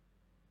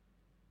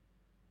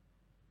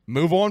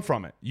 Move on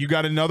from it. You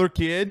got another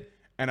kid,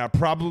 and I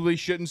probably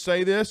shouldn't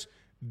say this,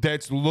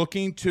 that's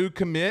looking to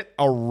commit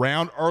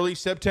around early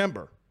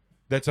September.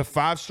 That's a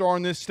 5-star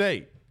in this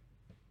state.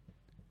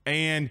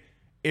 And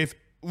if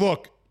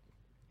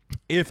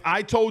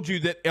I told you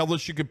that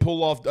LSU could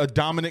pull off a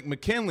Dominic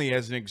McKinley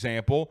as an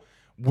example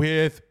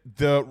with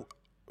the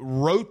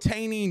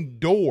rotating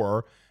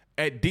door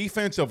at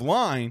defensive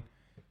line,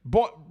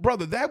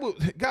 brother, that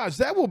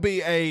will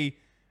be a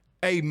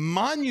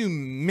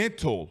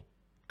monumental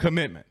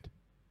commitment,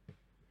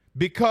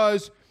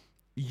 because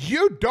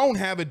you don't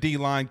have a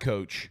D-line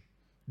coach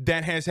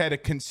that has had a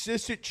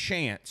consistent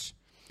chance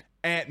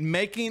at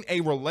making a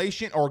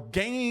relation or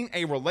gaining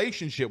a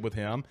relationship with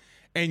him,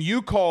 and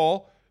you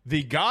call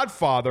the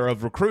godfather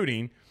of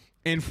recruiting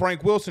in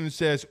Frank Wilson and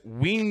says,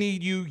 we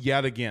need you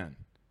yet again.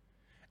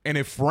 And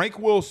if Frank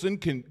Wilson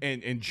can,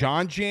 and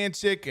John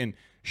Jancic and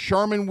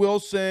Sherman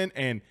Wilson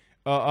and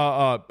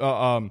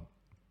and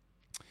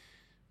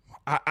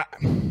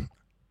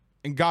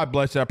God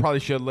bless it, I probably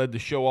should have led the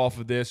show off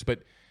of this,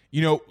 but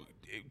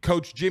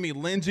Coach Jimmy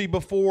Lindsey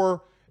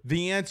before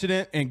the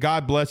incident, and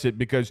God bless it,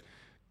 because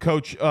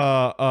Coach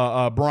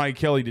Brian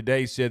Kelly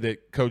today said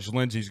that Coach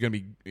Lindsey is going to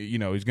be, he's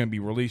going to be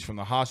released from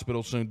the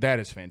hospital soon. That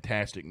is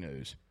fantastic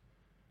news.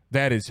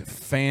 That is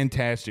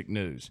fantastic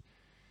news.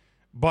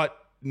 But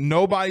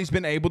nobody's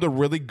been able to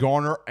really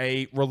garner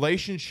a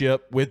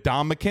relationship with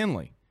Don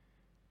McKinley.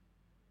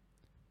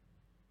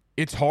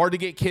 It's hard to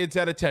get kids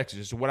out of Texas.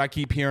 It's what I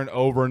keep hearing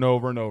over and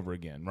over and over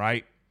again,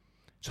 right?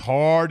 It's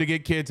hard to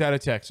get kids out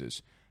of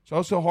Texas. It's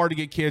also hard to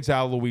get kids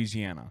out of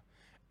Louisiana.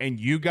 And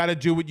you got to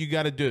do what you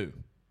got to do.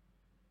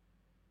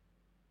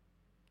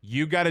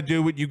 You got to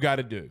do what you got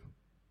to do.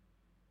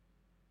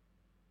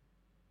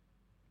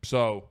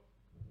 So,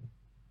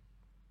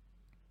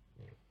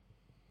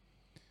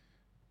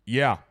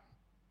 yeah.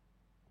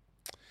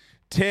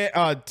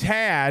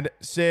 Tad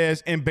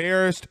says,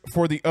 embarrassed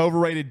for the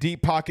overrated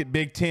deep pocket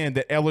Big Ten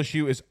that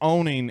LSU is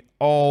owning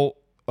all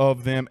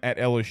of them at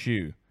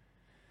LSU.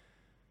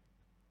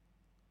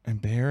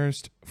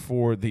 Embarrassed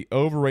for the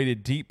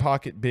overrated deep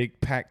pocket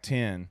Big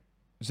Pac-10.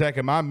 Zach,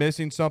 am I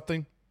missing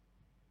something?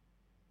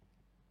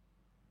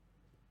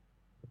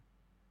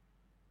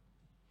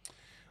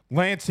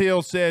 Lance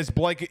Hill says,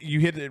 Blake, you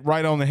hit it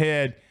right on the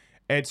head.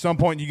 At some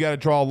point, you got to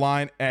draw a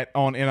line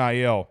on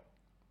NIL.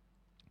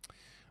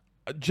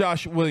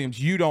 Josh Williams,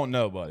 you don't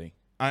know, buddy.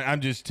 I'm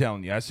just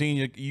telling you. I seen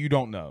you. You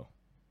don't know.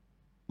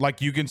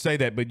 Like, you can say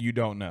that, but you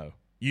don't know.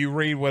 You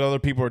read what other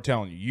people are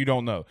telling you. You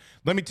don't know.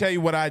 Let me tell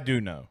you what I do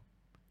know.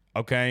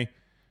 Okay?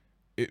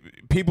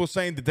 People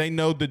saying that they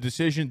know the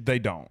decision, they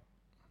don't.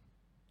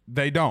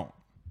 They don't.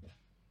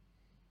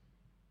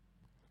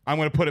 I'm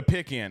going to put a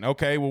pick in.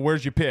 Okay, well,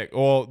 where's your pick?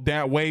 Well,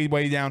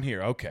 way down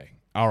here. Okay,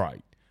 all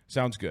right.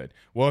 Sounds good.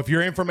 Well, if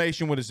your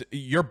information was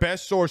your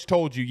best source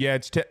told you, yeah,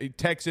 it's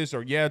Texas,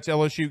 or yeah, it's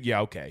LSU,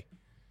 yeah, okay.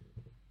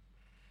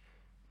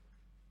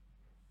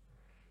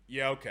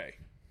 Yeah, okay.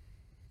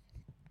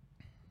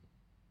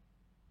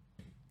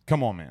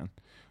 Come on, man.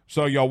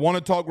 So y'all want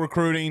to talk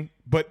recruiting,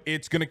 but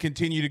it's going to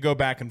continue to go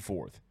back and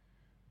forth.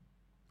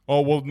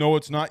 Oh, well, no,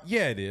 it's not.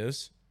 Yeah, it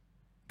is.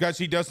 Guys,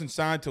 he doesn't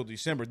sign till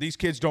December. These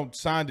kids don't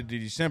sign to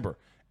December.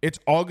 It's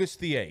August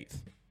the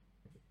 8th.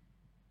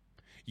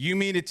 You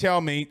mean to tell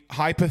me,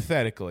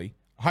 hypothetically,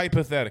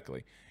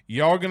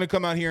 y'all are going to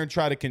come out here and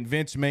try to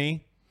convince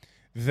me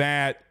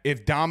that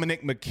if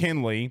Dominic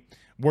McKinley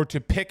were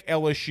to pick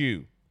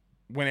LSU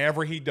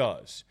whenever he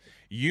does,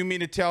 you mean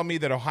to tell me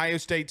that Ohio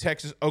State,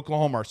 Texas,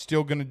 Oklahoma are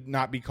still going to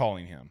not be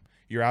calling him?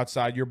 You're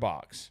outside your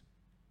box.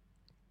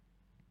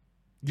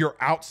 You're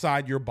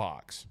outside your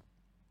box.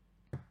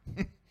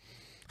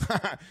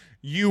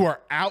 You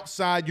are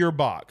outside your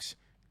box.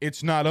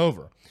 It's not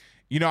over.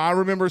 You know, I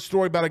remember a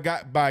story about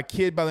a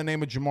kid by the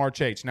name of Jamar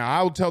Chase. Now,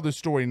 I will tell this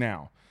story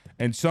now.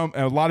 And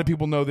a lot of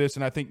people know this,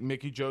 and I think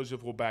Mickey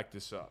Joseph will back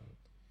this up.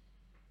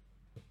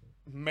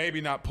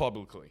 Maybe not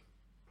publicly.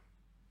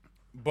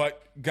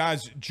 But,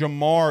 guys,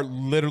 Jamar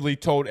literally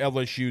told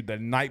LSU the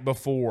night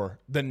before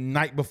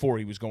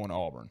he was going to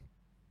Auburn.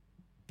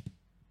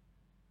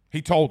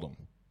 He told them,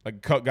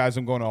 like, guys,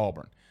 I'm going to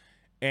Auburn.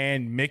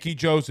 And Mickey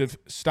Joseph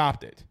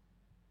stopped it.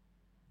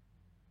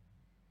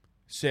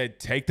 Said,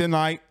 take the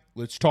night.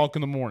 Let's talk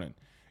in the morning.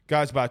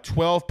 Guys, by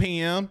 12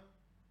 p.m.,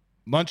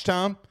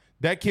 lunchtime,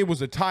 that kid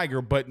was a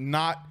Tiger, but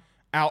not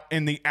out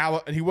in the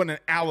 – he wasn't an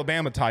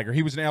Alabama Tiger.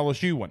 He was an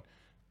LSU one.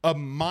 A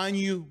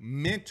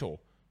monumental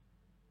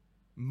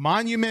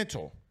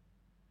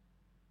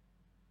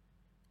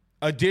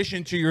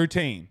addition to your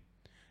team.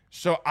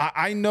 So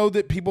I know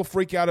that people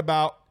freak out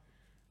about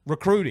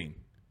recruiting.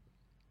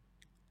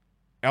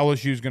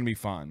 LSU is going to be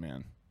fine,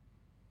 man.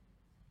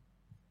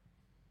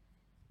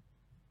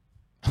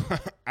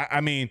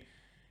 I mean,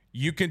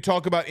 you can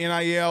talk about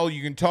NIL.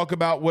 You can talk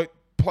about what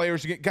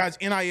players get. Guys,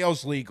 NIL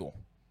is legal.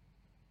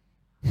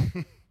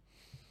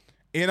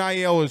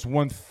 NIL is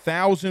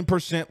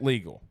 1,000%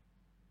 legal.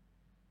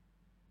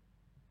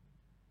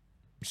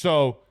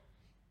 So,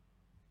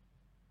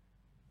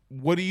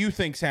 what do you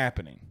think's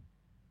happening?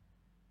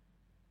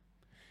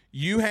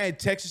 You had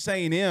Texas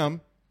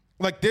A&M.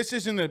 Like, this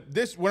isn't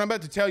what I'm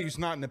about to tell you is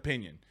not an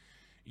opinion.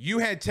 You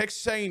had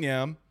Texas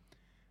A&M,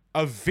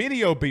 a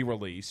video be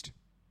released,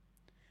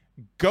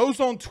 goes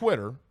on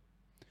Twitter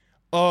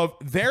of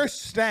their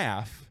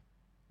staff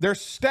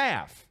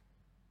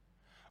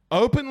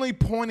openly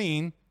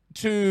pointing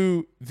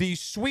to the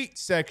suite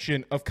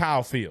section of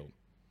Kyle Field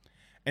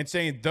and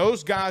saying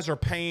those guys are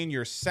paying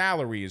your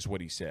salary is what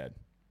he said.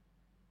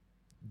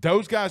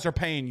 Those guys are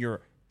paying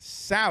your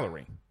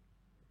salary.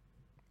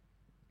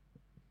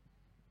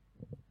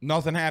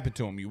 Nothing happened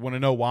to him. You want to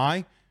know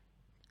why?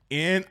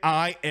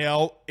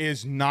 NIL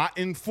is not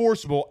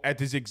enforceable at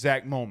this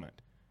exact moment.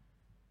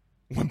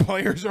 When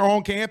players are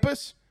on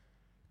campus,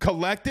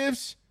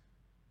 collectives,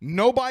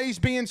 nobody's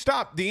being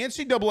stopped. The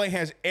NCAA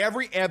has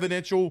every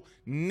evidential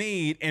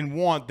need and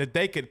want that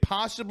they could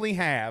possibly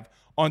have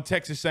on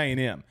Texas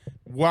A&M.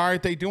 Why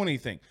aren't they doing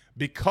anything?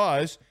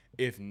 Because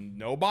if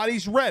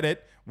nobody's read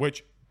it,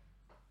 which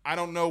I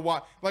don't know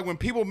why. Like when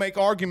people make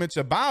arguments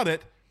about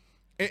it,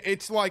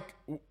 it's like,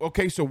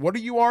 okay, so what are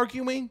you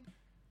arguing?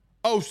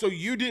 Oh, so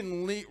you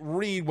didn't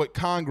read what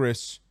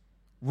Congress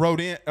wrote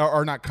in,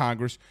 or not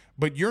Congress,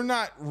 but you're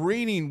not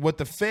reading what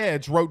the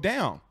feds wrote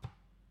down.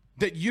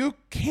 That you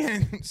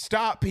can't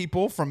stop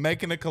people from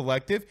making a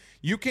collective.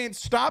 You can't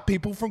stop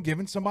people from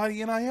giving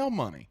somebody NIL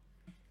money.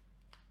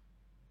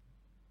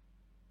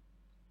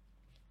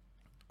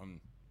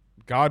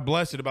 God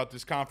bless it about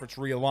this conference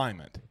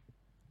realignment.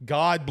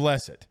 God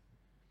bless it.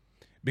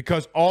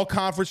 Because all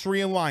conference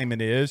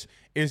realignment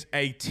is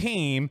a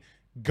team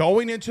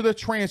going into the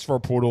transfer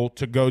portal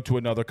to go to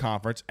another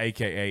conference,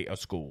 a.k.a. a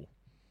school.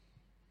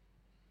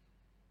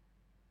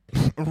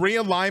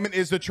 Realignment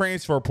is the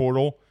transfer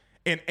portal,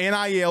 and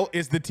NIL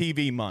is the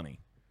TV money.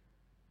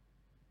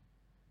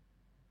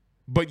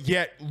 But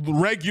yet,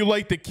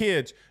 regulate the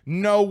kids.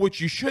 No, what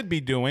you should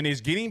be doing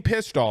is getting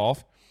pissed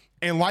off,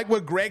 and like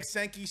what Greg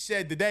Sankey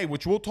said today,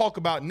 which we'll talk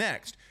about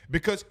next,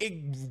 because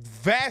it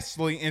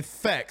vastly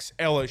affects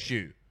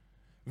LSU.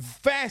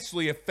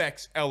 Vastly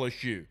affects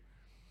LSU.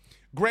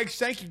 Greg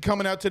Sankey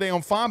coming out today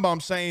on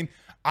Feinbaum saying,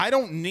 I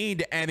don't need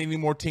to add any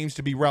more teams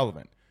to be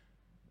relevant.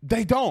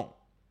 They don't.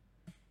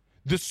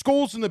 The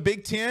schools in the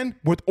Big Ten,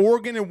 with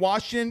Oregon and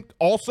Washington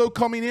also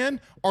coming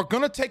in, are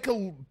going to take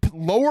a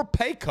lower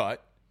pay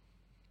cut.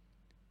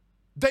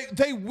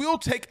 They will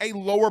take a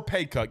lower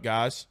pay cut,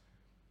 guys,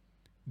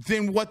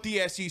 than what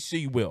the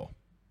SEC will.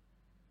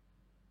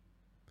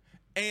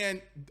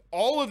 And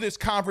all of this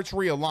conference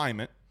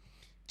realignment,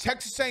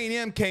 Texas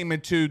A&M came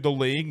into the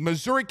league,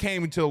 Missouri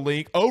came into the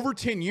league over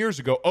 10 years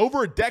ago,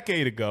 over a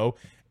decade ago,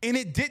 and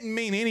it didn't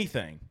mean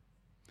anything.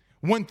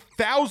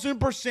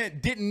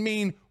 1,000% didn't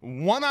mean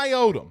one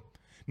iota.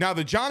 Now,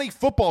 the Johnny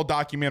Football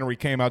documentary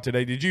came out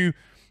today.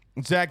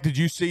 Zach, did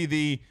you see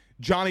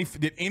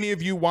did any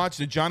of you watch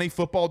the Johnny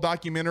Football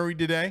documentary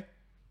today?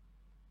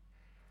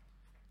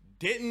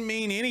 Didn't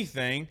mean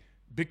anything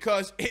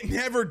because it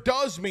never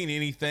does mean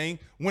anything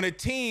when a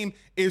team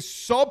is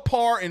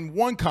subpar in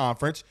one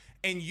conference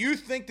and you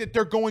think that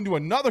they're going to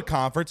another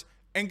conference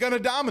and going to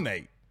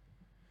dominate.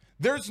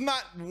 There's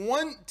not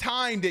one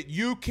time that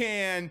you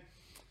can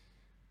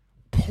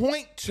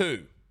point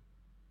to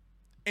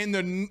in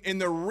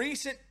the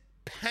recent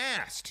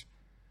past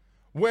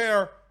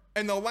where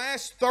in the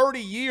last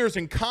 30 years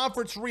in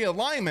conference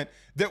realignment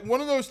that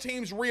one of those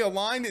teams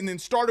realigned and then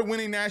started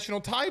winning national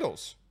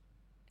titles.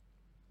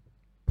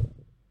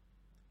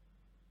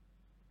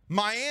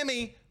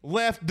 Miami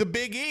left the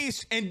Big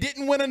East and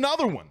didn't win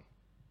another one.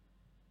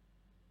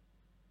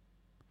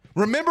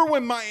 Remember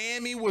when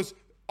Miami was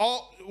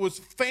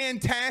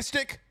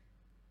fantastic?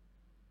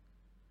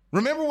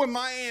 Remember when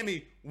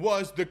Miami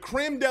was the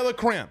creme de la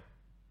creme?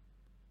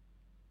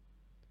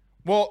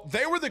 Well,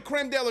 they were the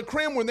creme de la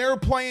creme when they were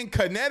playing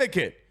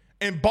Connecticut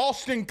and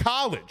Boston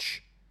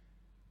College.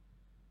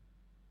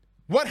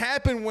 What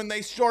happened when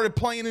they started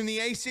playing in the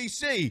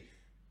ACC?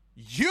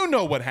 You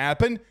know what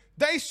happened.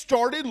 They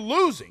started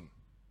losing.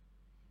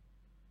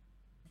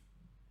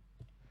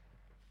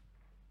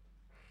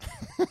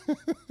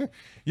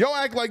 Y'all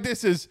act like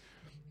this is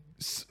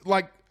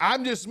like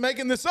I'm just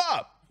making this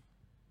up.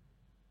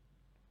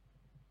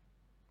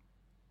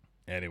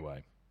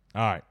 Anyway,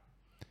 all right.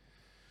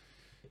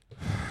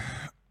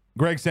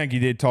 Greg Sankey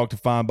did talk to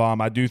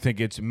Feinbaum. I do think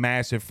it's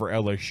massive for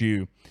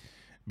LSU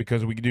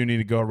because we do need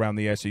to go around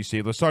the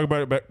SEC. Let's talk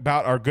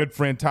about our good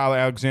friend Tyler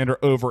Alexander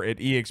over at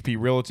eXp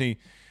Realty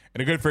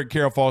and a good friend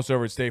Carol Foss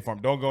over at State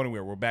Farm. Don't go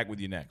anywhere. We're back with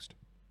you next.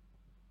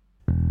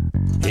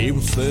 He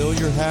will sell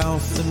your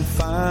house and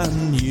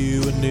find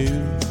you a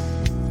new.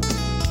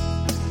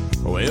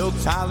 Well,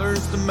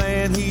 Tyler's the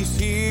man. He's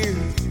here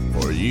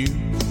for you.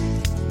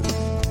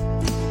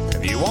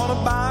 If you want to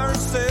buy or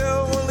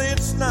sell, well,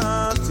 it's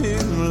not too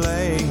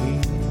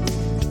late.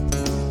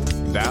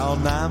 Dial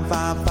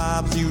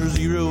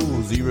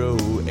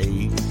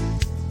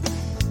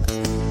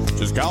 955-0008.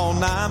 Just call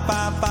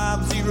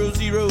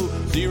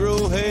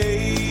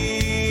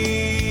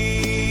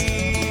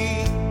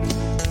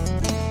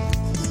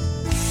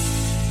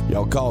 955-0008.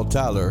 Y'all call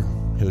Tyler.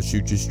 He'll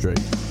shoot you straight.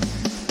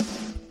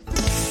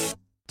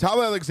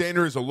 Tyler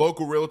Alexander is a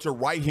local realtor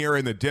right here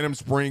in the Denham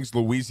Springs,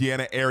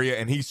 Louisiana area,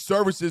 and he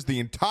services the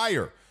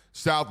entire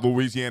South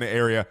Louisiana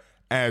area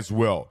as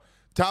well.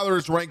 Tyler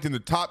is ranked in the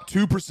top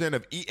 2%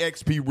 of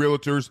eXp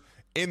realtors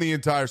in the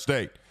entire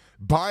state.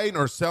 Buying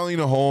or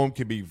selling a home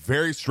can be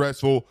very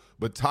stressful,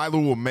 but Tyler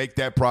will make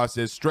that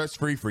process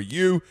stress-free for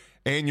you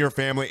and your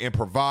family and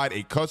provide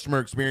a customer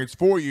experience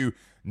for you,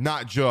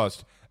 not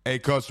just a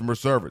customer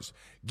service.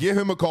 Give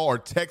him a call or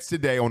text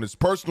today on his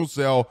personal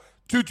cell,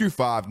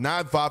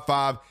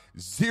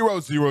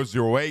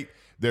 225-955-0008.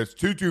 That's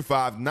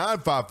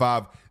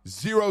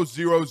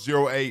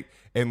 225-955-0008,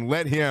 and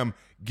let him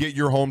get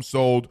your home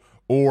sold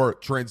or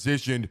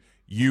transitioned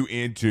you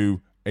into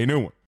a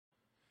new one.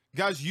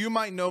 Guys, you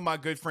might know my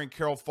good friend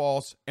Carol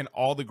Foss and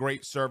all the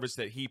great service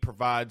that he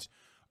provides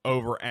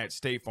over at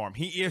State Farm.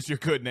 He is your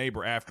good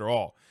neighbor after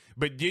all.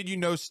 But did you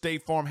know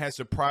State Farm has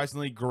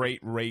surprisingly great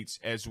rates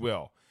as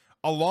well?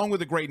 Along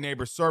with a great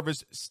neighbor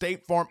service,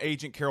 State Farm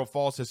agent Carol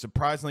Foss has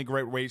surprisingly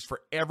great rates for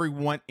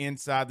everyone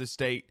inside the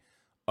state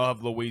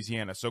of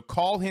Louisiana. So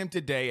call him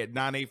today at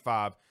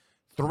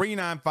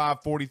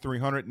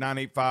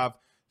 985-395-4300,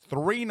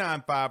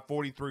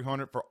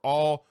 985-395-4300 for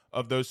all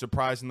of those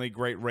surprisingly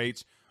great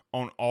rates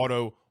on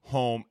auto,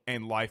 home,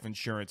 and life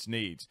insurance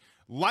needs.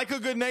 Like a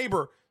good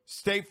neighbor,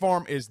 State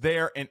Farm is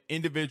there, and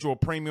individual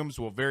premiums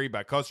will vary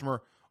by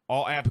customer.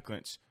 All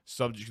applicants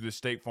subject to the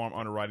State Farm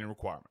underwriting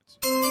requirements.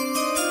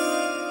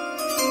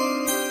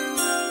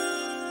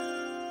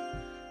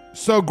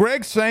 So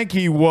Greg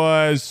Sankey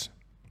was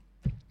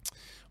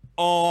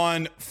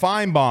on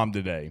Feinbaum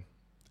today,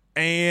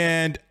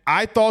 and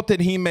I thought that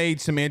he made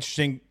some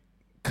interesting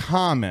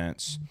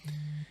comments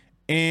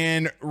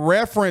in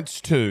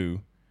reference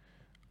to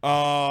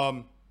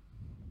how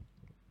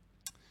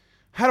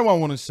do I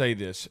want to say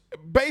this?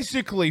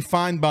 Basically,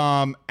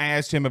 Feinbaum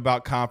asked him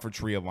about conference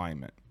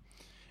realignment.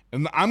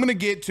 And I'm going to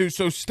get to,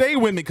 so stay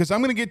with me because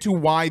I'm going to get to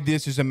why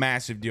this is a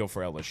massive deal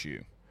for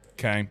LSU,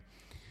 okay?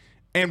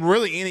 And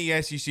really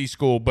any SEC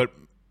school, but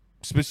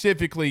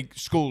specifically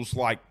schools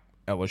like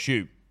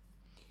LSU.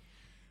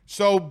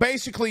 So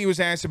basically he was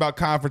asked about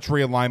conference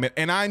realignment,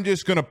 and I'm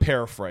just going to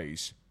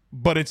paraphrase,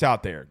 but it's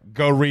out there.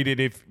 Go read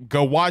it,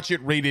 go watch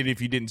it, read it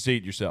if you didn't see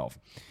it yourself.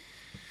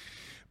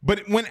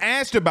 But when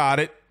asked about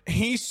it,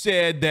 he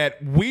said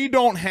that we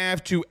don't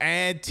have to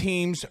add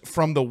teams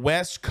from the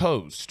West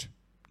Coast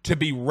to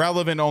be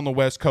relevant on the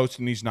West Coast,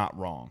 and he's not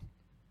wrong.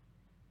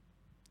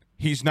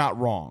 He's not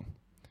wrong.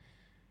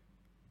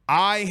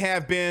 I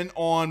have been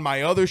on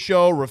my other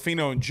show,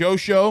 Ruffino and Joe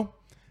Show.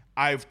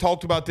 I've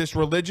talked about this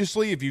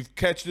religiously. If you've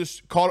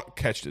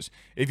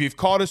if you've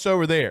caught us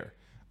over there,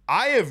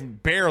 I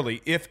have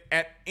barely, if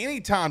at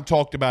any time,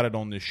 talked about it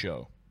on this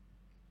show.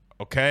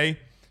 Okay?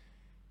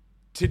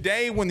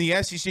 Today, when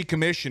the SEC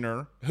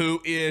commissioner,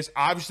 who is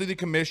obviously the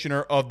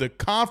commissioner of the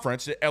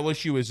conference that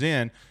LSU is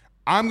in,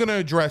 I'm going to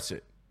address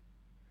it.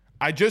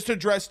 I just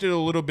addressed it a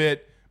little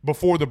bit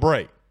before the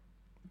break.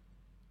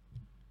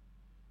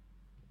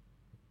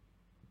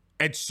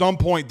 At some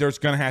point, there's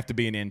going to have to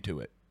be an end to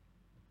it.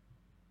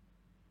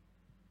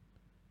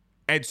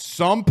 At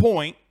some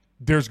point,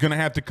 there's going to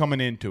have to come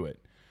an end to it.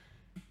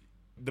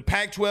 The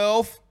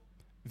Pac-12,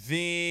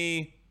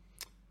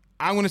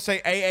 I'm going to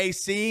say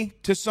AAC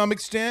to some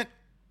extent,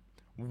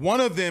 one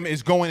of them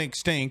is going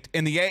extinct,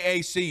 and the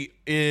AAC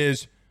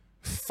is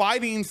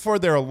fighting for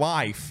their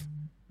life.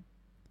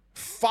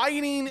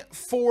 Fighting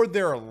for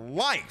their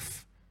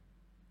life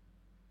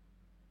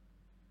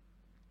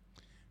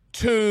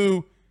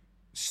to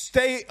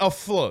stay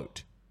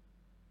afloat.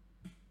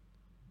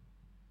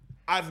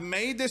 I've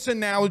made this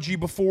analogy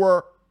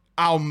before.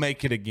 I'll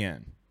make it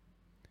again.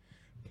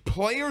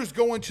 Players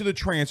go into the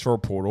transfer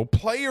portal.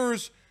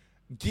 Players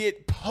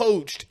get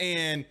poached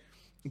and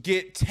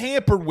get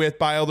tampered with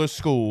by other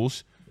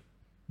schools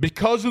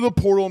because of the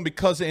portal and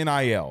because of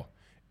NIL.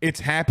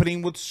 It's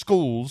happening with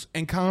schools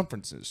and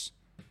conferences.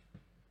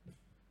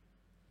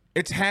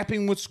 It's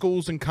happening with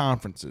schools and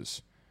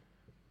conferences.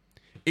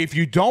 If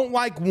you don't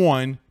like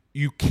one,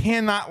 you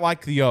cannot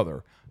like the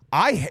other.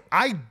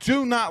 I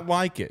do not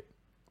like it.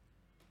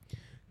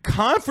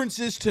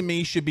 Conferences to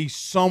me should be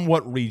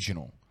somewhat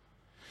regional.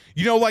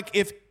 You know, like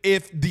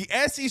if the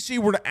SEC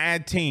were to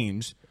add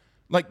teams,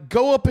 like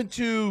go up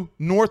into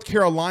North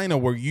Carolina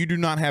where you do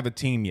not have a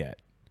team yet.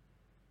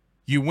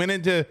 You went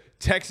into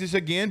Texas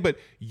again, but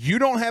you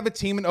don't have a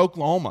team in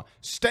Oklahoma.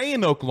 Stay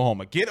in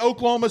Oklahoma. Get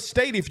Oklahoma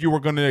State if you were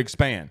going to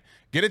expand.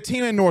 Get a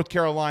team in North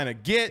Carolina.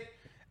 Get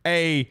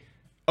a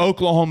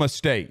Oklahoma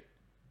State.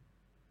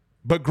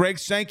 But Greg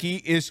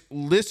Sankey is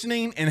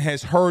listening and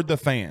has heard the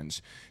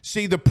fans.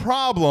 See, the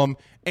problem,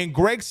 and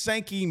Greg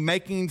Sankey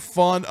making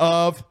fun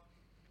of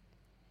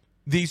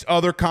these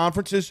other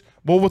conferences,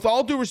 well, with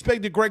all due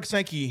respect to Greg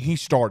Sankey, he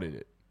started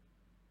it.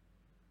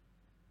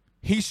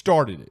 He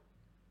started it.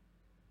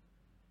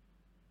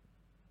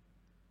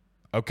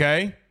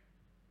 Okay?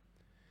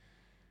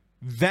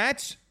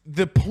 That's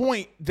the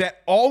point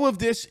that all of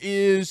this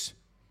is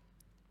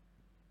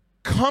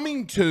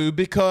coming to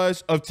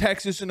because of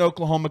Texas and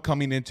Oklahoma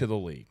coming into the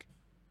league.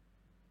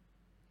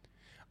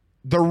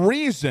 The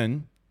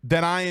reason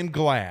that I am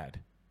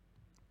glad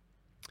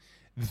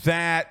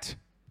that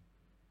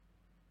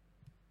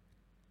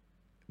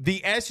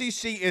the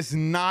SEC is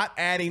not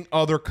adding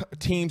other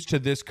teams to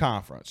this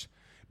conference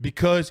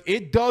because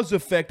it does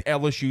affect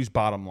LSU's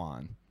bottom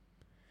line.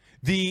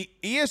 The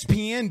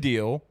ESPN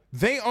deal,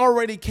 they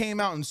already came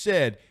out and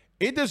said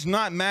it does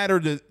not matter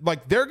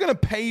they're going to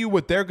pay you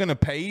what they're going to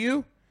pay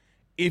you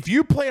if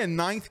you play a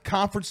ninth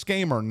conference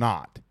game or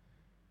not.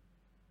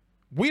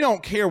 We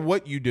don't care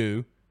what you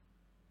do,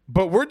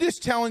 but we're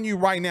just telling you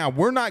right now,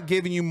 we're not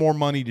giving you more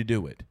money to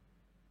do it.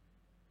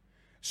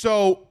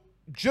 So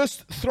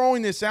just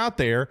throwing this out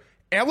there,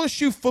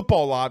 LSU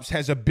Football Ops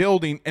has a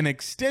building, an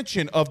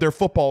extension of their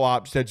football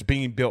ops that's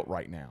being built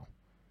right now.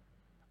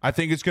 I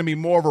think it's going to be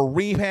more of a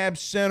rehab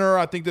center.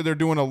 I think that they're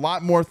doing a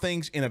lot more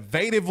things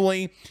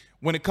innovatively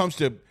when it comes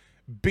to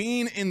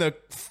being in the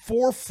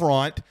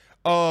forefront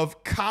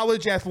of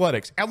college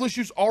athletics.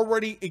 LSU's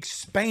already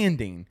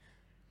expanding.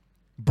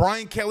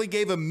 Brian Kelly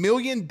gave $1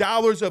 million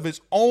of his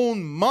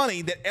own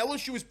money that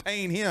LSU is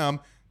paying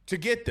him to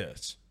get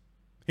this.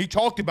 He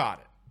talked about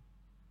it.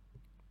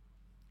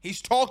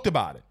 He's talked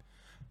about it.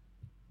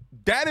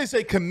 That is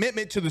a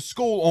commitment to the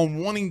school on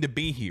wanting to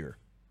be here.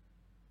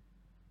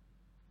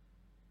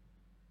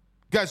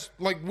 Guys,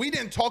 we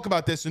didn't talk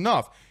about this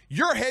enough.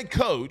 Your head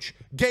coach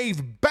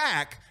gave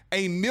back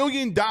 $1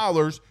 million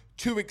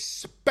to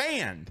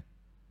expand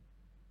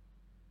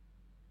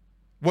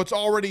what's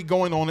already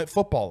going on at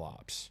Football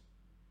Ops.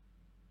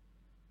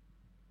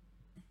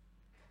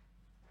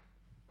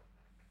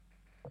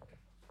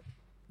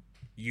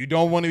 You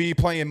don't want to be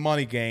playing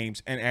money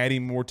games and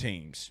adding more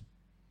teams.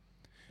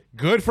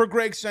 Good for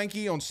Greg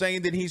Sankey on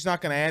saying that he's not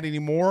going to add any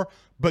more,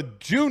 but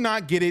do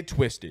not get it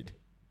twisted.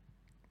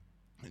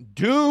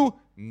 Do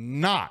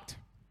not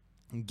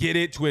get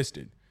it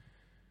twisted.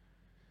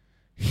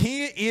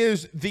 He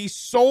is the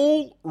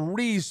sole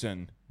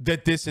reason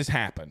that this has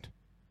happened.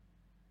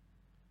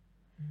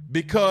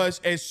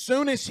 Because as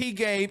soon as he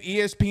gave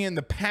ESPN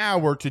the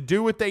power to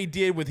do what they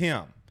did with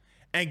him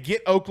and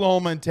get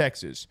Oklahoma and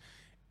Texas,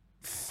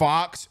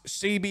 Fox,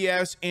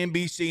 CBS,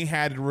 NBC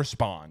had to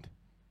respond.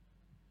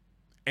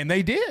 And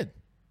they did.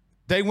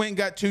 They went and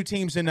got 2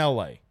 teams in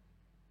LA.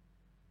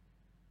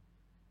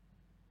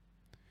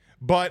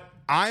 But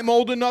I'm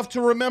old enough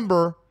to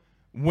remember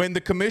when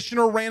the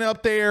commissioner ran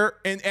up there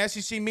in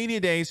SEC Media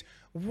Days,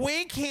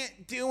 we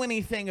can't do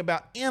anything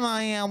about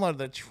NIL or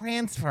the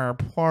transfer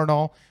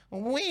portal.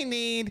 We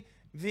need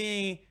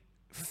the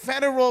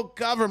federal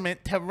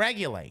government to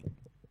regulate.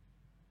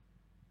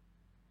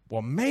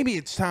 Well, maybe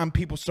it's time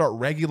people start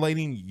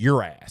regulating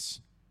your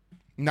ass.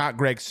 Not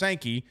Greg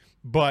Sankey,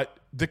 but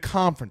the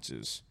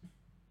conferences.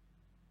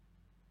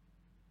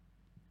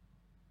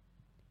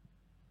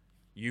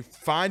 You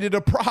find it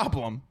a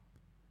problem.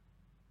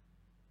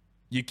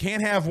 You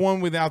can't have one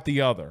without the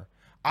other.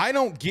 I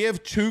don't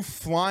give 2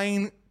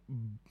 flying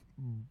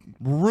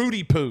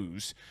Rudy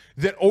Poos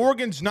that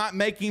Oregon's not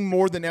making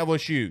more than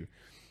LSU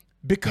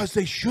because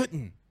they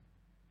shouldn't.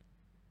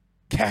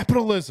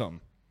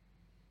 Capitalism.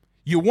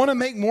 You want to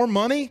make more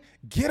money?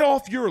 Get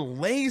off your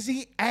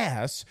lazy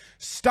ass.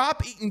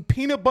 Stop eating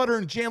peanut butter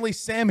and jelly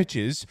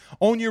sandwiches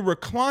on your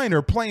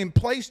recliner playing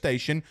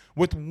PlayStation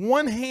with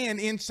one hand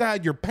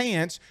inside your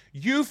pants.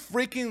 You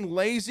freaking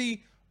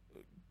lazy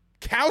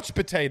couch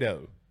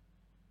potato.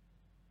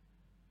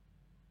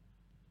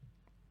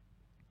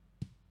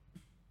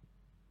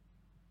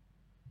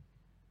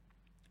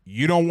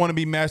 You don't want to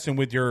be messing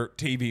with your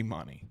TV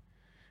money.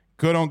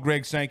 Good on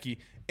Greg Sankey.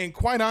 And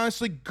quite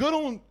honestly, good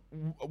on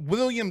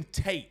William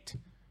Tate,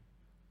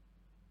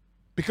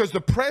 because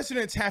the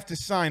presidents have to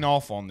sign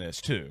off on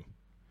this too.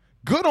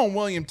 Good on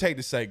William Tate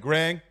to say,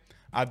 Greg,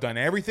 I've done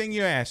everything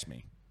you asked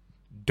me.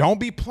 Don't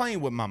be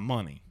playing with my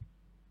money.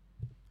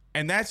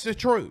 And that's the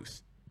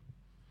truth.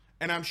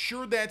 And I'm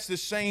sure that's the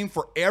same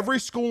for every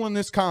school in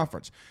this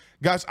conference.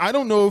 Guys, I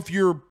don't know if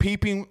you're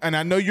peeping, and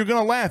I know you're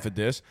going to laugh at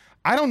this.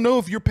 I don't know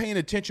if you're paying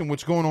attention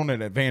what's going on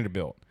at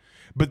Vanderbilt.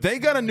 But they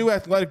got a new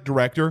athletic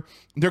director.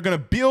 They're going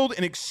to build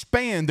and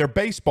expand their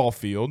baseball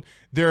field,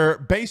 their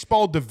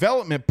baseball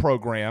development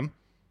program.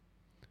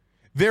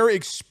 They're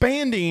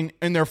expanding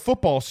in their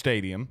football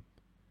stadium.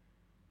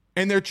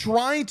 And they're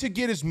trying to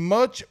get as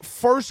much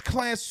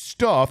first-class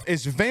stuff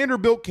as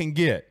Vanderbilt can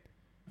get.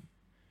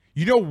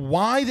 You know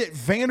why that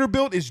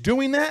Vanderbilt is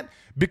doing that?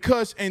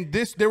 Because, and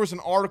there was an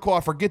article, I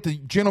forget the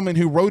gentleman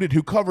who wrote it,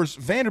 who covers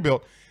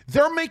Vanderbilt.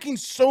 They're making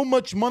so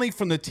much money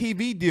from the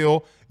TV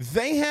deal,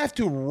 they have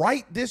to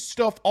write this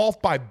stuff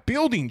off by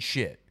building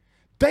shit.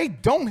 They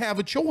don't have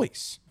a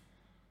choice.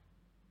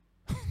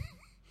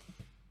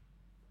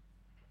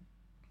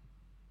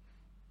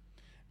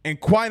 And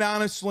quite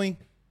honestly,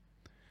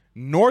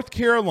 North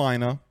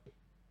Carolina,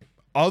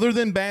 other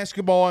than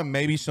basketball and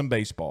maybe some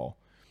baseball,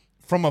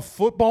 from a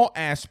football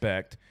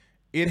aspect,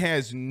 it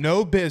has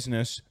no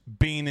business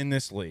being in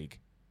this league.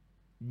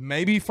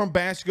 Maybe from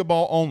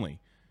basketball only.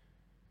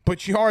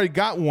 But you already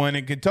got one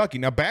in Kentucky.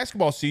 Now,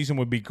 basketball season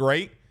would be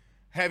great,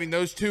 having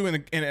those two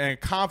in a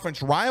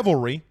conference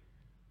rivalry.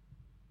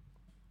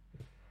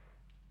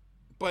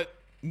 But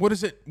what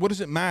does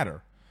it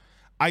matter?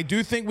 I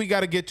do think we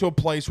got to get to a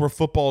place where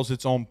football is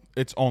its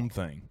own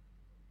thing.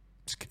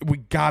 We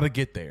got to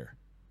get there.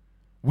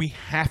 We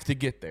have to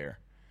get there.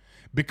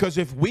 Because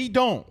if we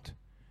don't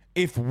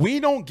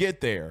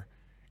get there,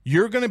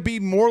 you're going to be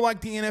more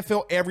like the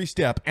NFL every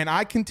step. And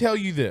I can tell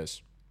you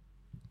this.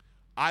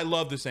 I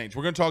love the Saints.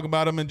 We're going to talk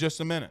about them in just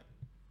a minute.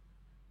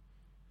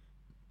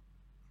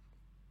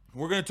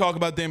 We're going to talk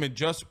about them in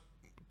just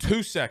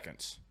 2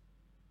 seconds.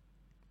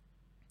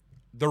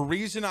 The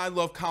reason I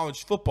love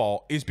college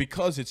football is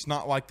because it's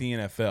not like the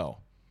NFL.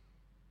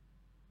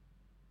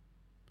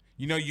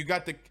 You know, you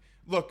got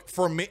look,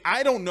 for me,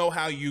 I don't know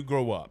how you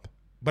grow up,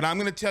 but I'm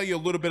going to tell you a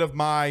little bit of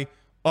my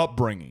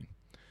upbringing.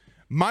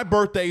 My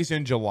birthday's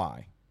in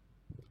July,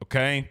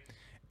 okay?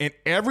 And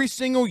every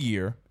single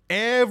year,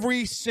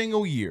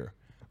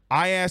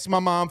 I ask my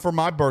mom for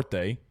my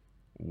birthday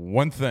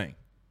one thing.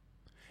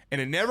 And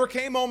it never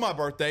came on my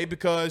birthday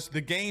because the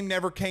game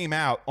never came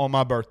out on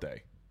my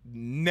birthday.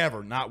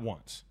 Never, not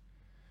once.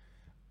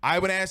 I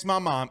would ask my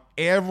mom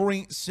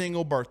every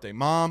single birthday,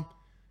 Mom,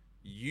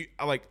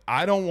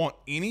 I don't want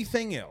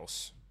anything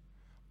else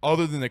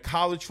other than the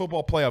college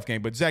football playoff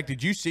game. But Zach,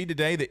 did you see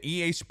today that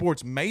EA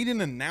Sports made an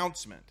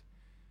announcement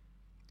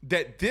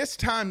that this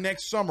time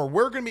next summer,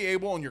 we're going to be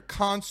able on your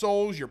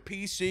consoles, your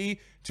PC,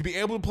 to be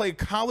able to play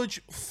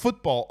college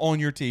football on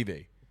your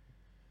TV.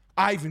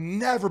 I've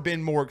never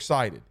been more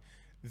excited.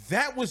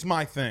 That was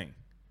my thing.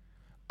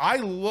 I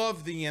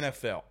love the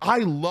NFL. I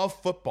love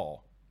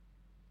football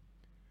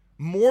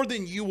more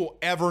than you will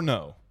ever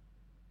know.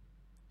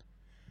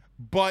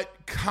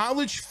 But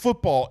college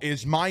football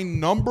is my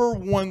number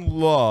one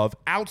love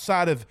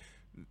outside of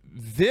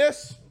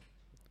this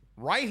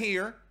right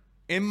here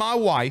and my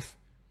wife.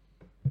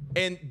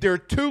 And there are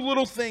two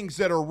little things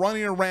that are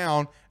running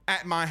around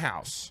at my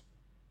house.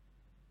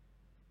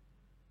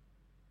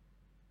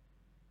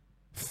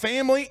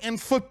 Family and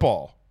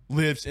football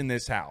lives in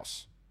this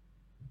house,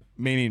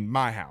 meaning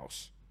my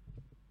house.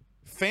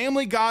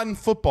 Family, God, and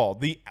football.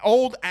 The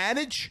old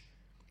adage,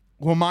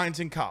 well, mine's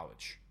in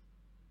college.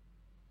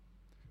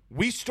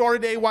 We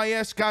started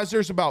AYS, guys.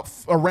 There's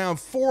around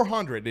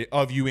 400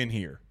 of you in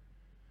here.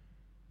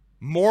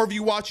 More of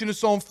you watching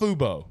us on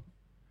Fubo.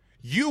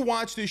 You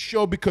watch this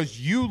show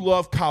because you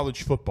love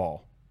college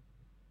football,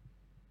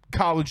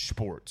 college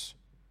sports.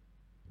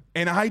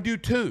 And I do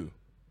too.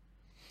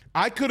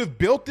 I could have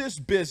built this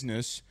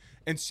business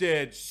and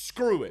said,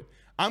 screw it.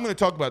 I'm going to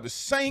talk about the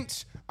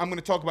Saints. I'm going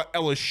to talk about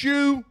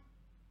LSU.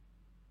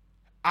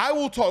 I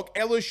will talk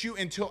LSU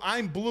until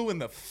I'm blue in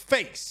the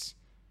face.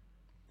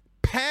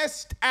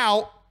 Passed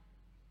out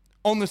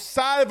on the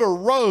side of a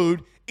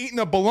road eating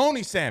a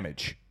bologna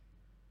sandwich.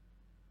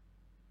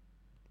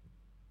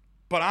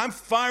 But I'm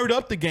fired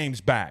up the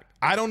game's back.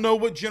 I don't know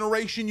what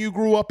generation you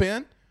grew up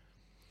in,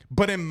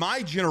 but in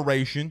my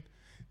generation,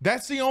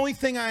 that's the only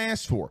thing I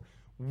asked for.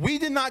 We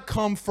did not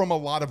come from a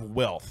lot of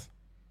wealth.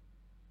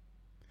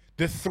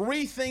 the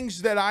three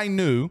things that I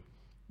knew: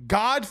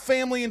 God,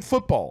 family, and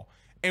football.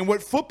 And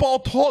what football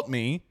taught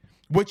me,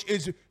 which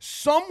is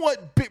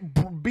somewhat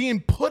being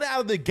put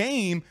out of the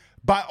game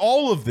by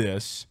all of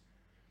this,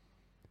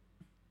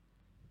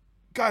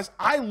 guys,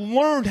 I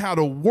learned how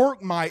to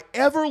work my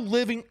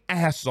ever-living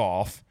ass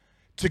off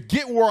to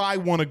get where I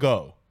want to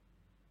go.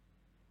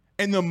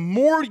 And the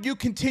more you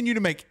continue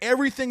to make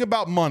everything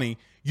about money,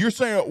 you're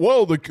saying,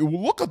 well,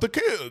 look at the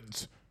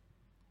kids.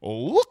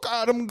 Look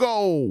at them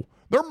go.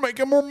 They're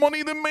making more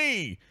money than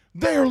me.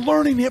 They're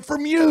learning it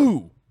from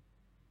you.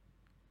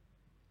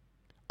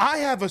 I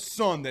have a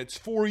son that's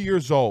 4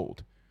 years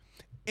old,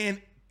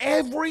 and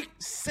every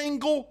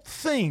single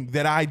thing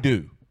that I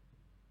do,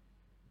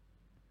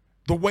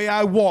 the way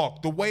I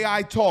walk, the way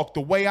I talk,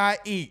 the way I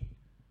eat,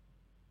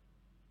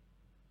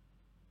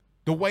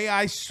 the way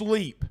I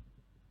sleep,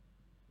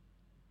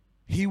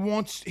 he's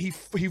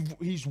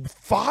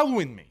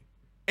following me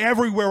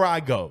everywhere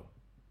I go.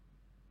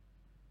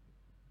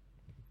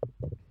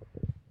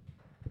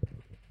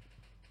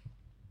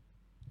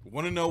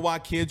 Want to know why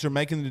kids are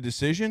making the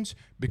decisions?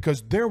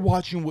 Because they're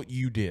watching what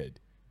you did.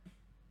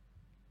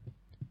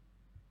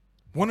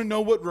 Want to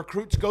know what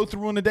recruits go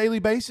through on a daily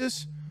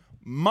basis?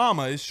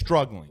 Mama is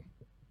struggling.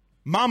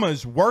 Mama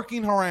is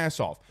working her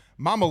ass off.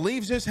 Mama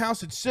leaves this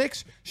house at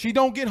 6. She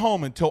don't get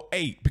home until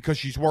 8 because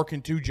she's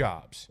working 2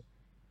 jobs.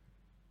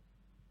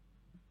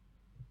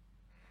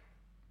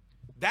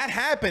 That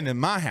happened in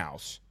my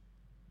house.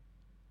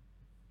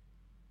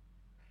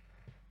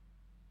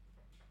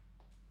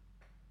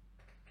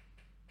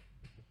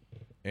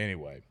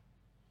 Anyway.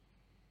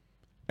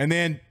 And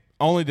then,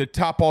 only to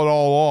top it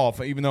all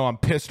off, even though I'm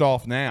pissed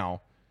off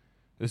now,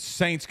 the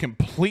Saints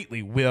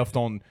completely whiffed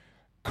on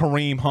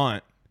Kareem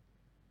Hunt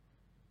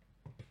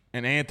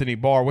and Anthony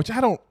Barr, which I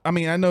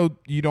know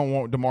you don't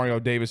want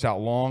DeMario Davis out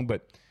long,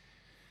 but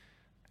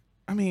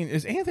I mean,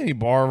 is Anthony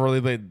Barr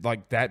really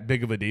like that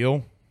big of a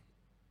deal?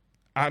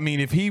 I mean,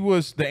 if he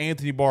was the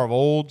Anthony Barr of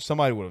old,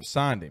 somebody would have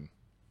signed him.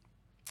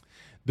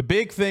 The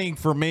big thing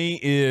for me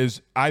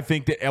is I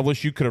think that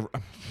LSU could have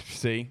 –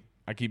 see,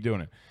 I keep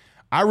doing it.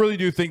 I really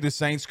do think the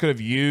Saints could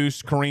have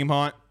used Kareem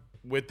Hunt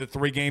with the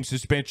 3-game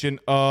suspension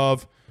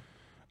of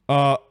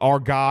our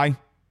guy,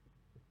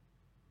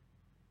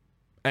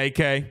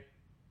 AK.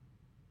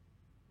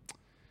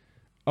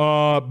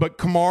 But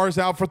Kamar's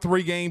out for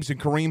 3 games, and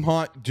Kareem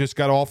Hunt just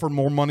got offered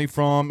more money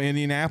from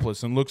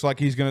Indianapolis, and looks like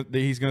he's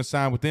gonna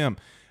sign with them.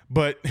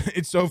 But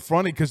it's so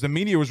funny because the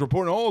media was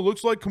reporting, it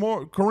looks like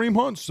Kareem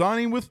Hunt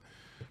signing with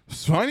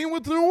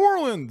New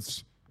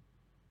Orleans.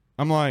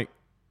 I'm like,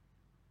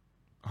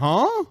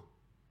 huh?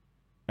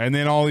 And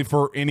then all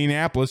for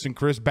Indianapolis and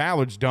Chris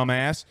Ballard's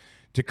dumbass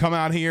to come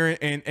out here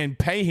and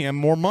pay him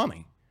more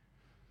money.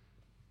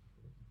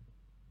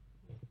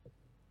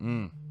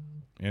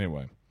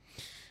 Anyway.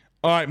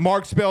 All right,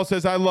 Mark Spell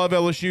says, I love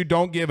LSU.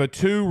 Don't give a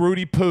 2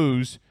 Rudy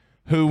Poos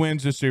who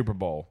wins the Super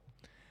Bowl.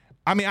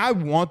 I mean, I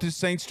want the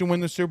Saints to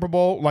win the Super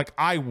Bowl. Like,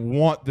 I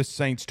want the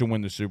Saints to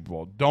win the Super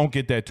Bowl. Don't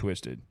get that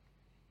twisted.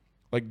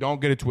 Like, don't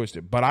get it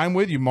twisted. But I'm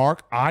with you,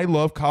 Mark. I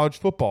love college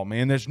football,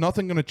 man. There's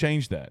nothing going to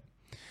change that.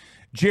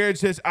 Jared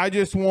says, on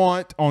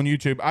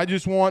YouTube, I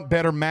just want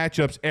better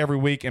matchups every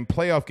week and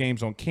playoff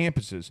games on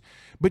campuses.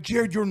 But,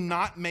 Jared, you're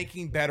not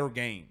making better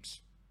games.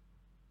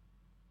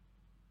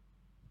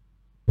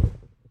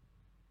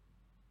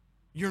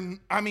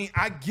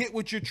 I get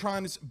what you're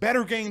trying to say.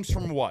 Better games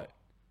from what?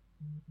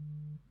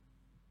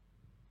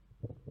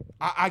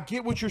 I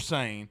get what you're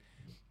saying.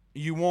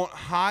 You want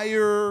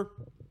higher,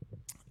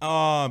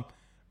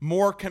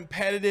 more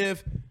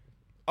competitive.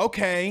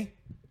 Okay.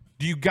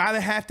 Do you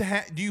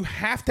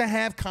have to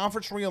have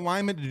conference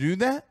realignment to do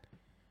that?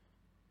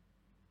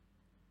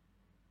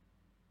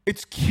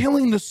 It's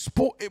killing the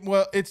sport.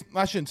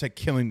 I shouldn't say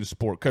killing the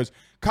sport because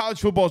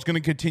college football is going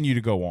to continue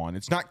to go on.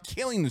 It's not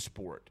killing the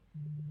sport.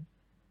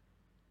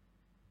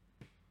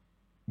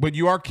 But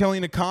you are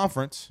killing the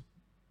conference.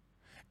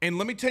 And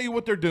let me tell you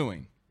what they're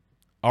doing.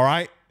 All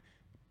right?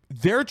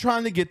 They're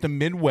trying to get the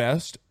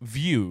Midwest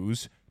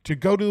views to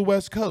go to the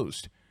West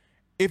Coast.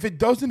 If it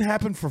doesn't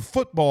happen for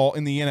football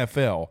in the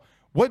NFL,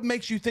 what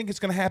makes you think it's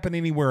going to happen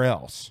anywhere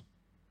else?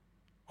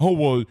 Oh,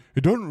 well,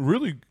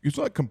 it's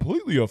not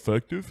completely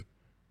effective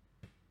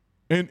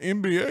in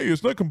NBA.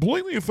 It's not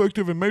completely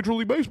effective in Major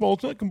League Baseball.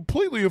 It's not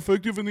completely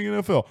effective in the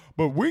NFL.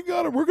 But we're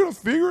going to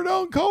figure it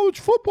out in college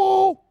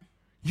football.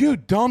 You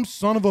dumb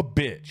son of a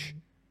bitch.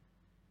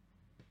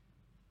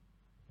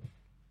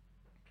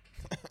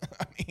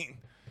 I mean,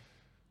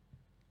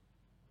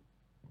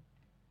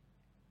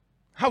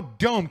 how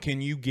dumb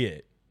can you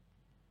get?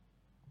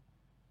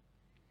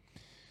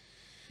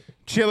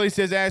 Chili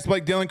says, ask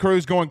Blake, Dylan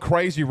Cruz going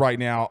crazy right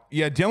now.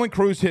 Yeah, Dylan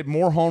Cruz hit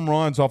more home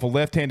runs off of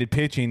left-handed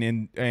pitching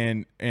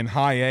in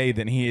high A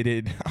than he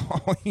did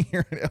all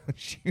year at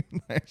LSU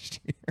last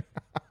year.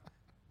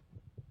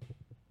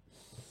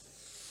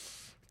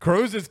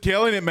 Cruz is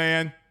killing it,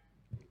 man.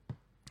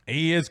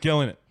 He is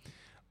killing it.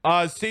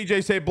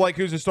 CJ said, Blake,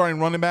 who's the starting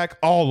running back?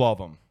 All of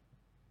them.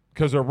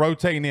 Because they're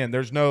rotating in.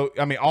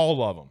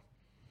 All of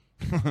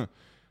them.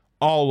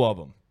 All of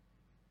them.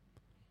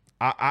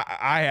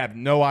 I have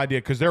no idea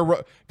because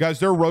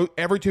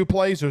every 2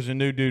 plays there's a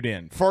new dude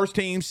in. First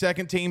team,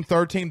 second team,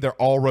 third team, they're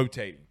all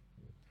rotating.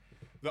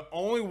 The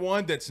only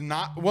one that's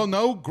not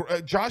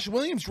Josh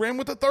Williams ran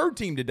with the third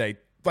team today,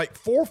 like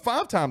 4 or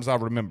 5 times I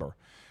remember.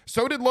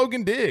 So did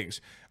Logan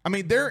Diggs. I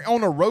mean, they're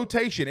on a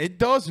rotation. It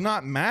does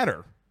not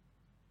matter.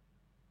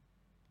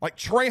 Like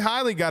Trey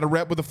Hiley got a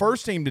rep with the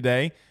first team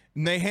today,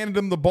 and they handed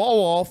him the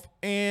ball off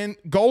and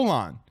goal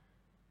line.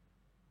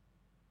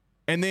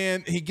 And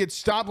then he gets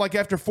stopped like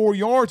after 4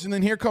 yards, and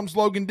then here comes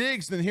Logan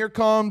Diggs, and then here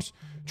comes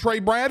Trey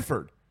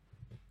Bradford.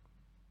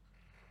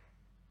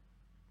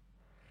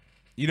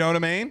 You know what I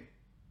mean?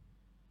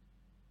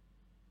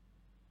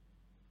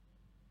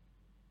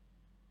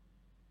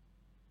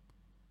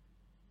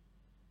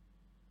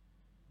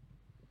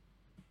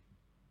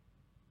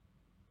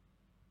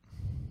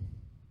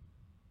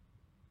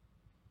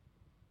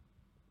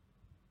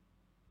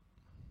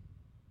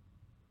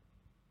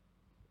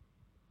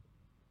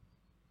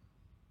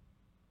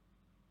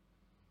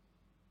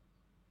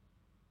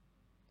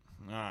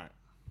 All right.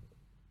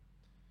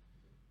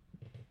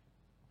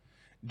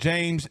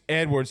 James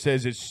Edwards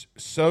says it's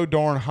so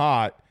darn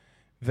hot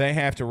they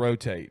have to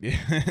rotate.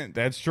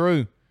 That's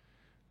true.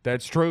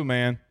 That's true,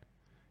 man.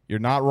 You're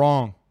not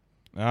wrong.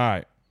 All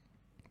right.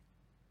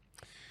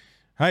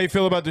 How you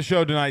feel about the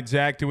show tonight,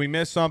 Zach? Did we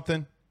miss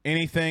something?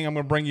 Anything? I'm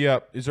going to bring you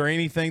up. Is there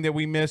anything that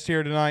we missed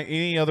here tonight?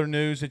 Any other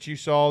news that you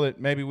saw that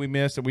maybe we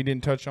missed that we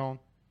didn't touch on?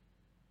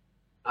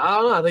 I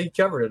don't know. I think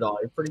you covered it all.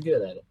 You're pretty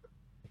good at it.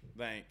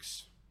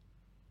 Thanks.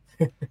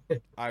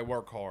 I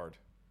work hard.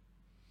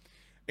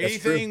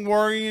 Anything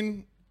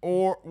worrying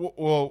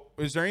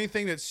is there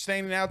anything that's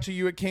standing out to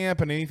you at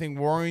camp and anything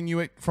worrying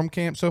you from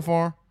camp so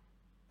far?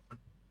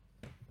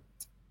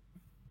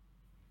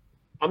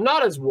 I'm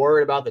not as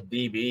worried about the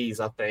DBs,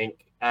 I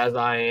think, as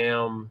I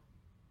am.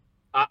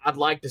 I'd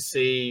like to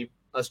see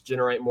us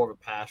generate more of a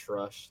pass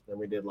rush than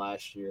we did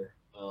last year.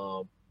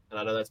 And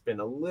I know that's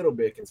been a little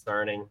bit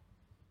concerning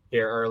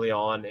here early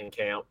on in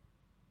camp,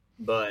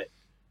 but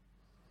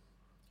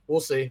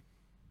we'll see.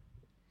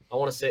 I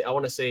want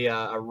to see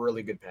a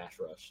really good pass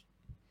rush.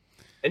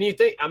 And you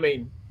think, I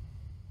mean,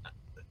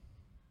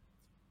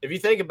 if you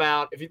think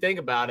about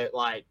it,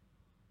 like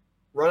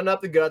running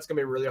up the gut's gonna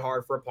be really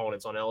hard for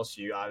opponents on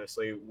LSU,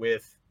 obviously,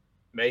 with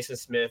Mason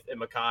Smith and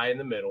Mekhi in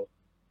the middle.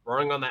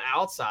 Running on the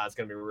outside is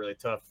gonna be really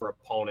tough for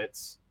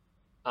opponents.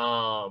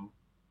 Running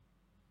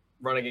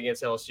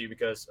against LSU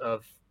because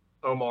of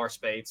Omar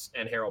Spates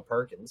and Harold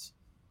Perkins.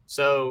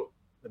 So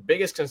the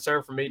biggest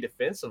concern for me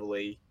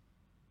defensively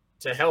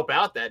to help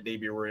out that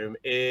DB room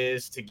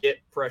is to get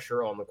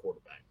pressure on the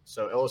quarterback.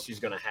 So LSU's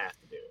going to have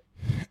to do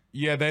it.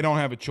 Yeah, they don't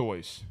have a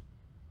choice.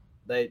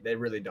 They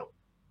really don't.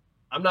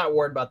 I'm not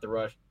worried about the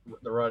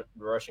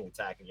rushing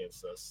attack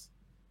against us.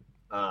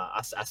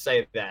 I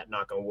say that,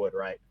 knock on wood,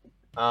 right?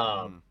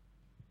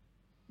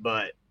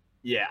 But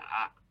yeah,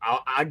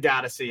 I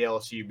got to see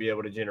LSU be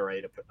able to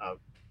generate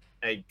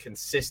a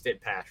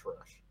consistent pass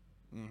rush.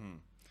 Mm-hmm.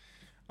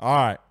 All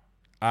right,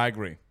 I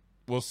agree.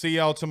 We'll see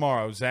y'all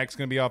tomorrow. Zach's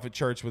going to be off at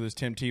church with his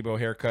Tim Tebow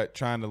haircut,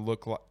 trying to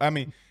look like. I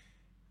mean,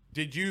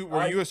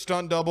 were you a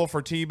stunt double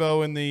for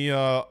Tebow in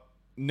the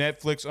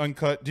Netflix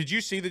uncut? Have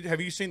you seen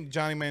the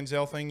Johnny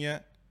Manziel thing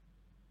yet?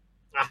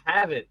 I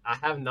haven't. I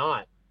have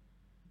not.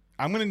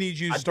 I'm going to need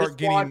you to start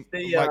getting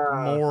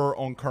more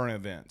on current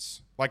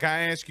events. Like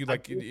I ask you,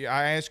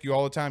 I ask you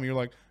all the time. You're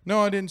like,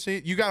 no, I didn't see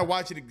it. You got to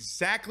watch it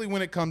exactly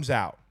when it comes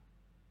out.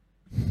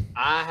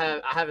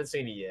 I haven't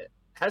seen it yet.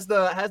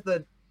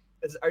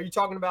 Are you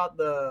talking about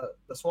the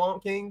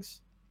Swamp Kings?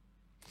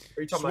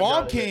 Are you talking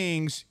Swamp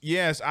Kings?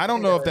 Yes, I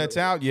don't know if that's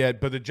out yet,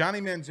 but the Johnny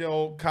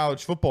Manziel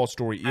college football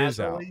story is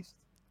out. Released?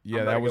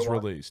 Yeah, that was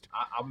released.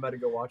 I'm about to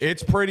go watch it.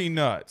 It's pretty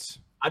nuts.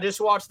 I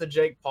just watched the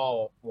Jake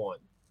Paul one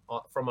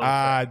from.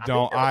 I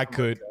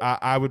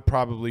would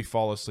probably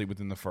fall asleep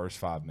within the first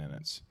 5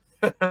 minutes,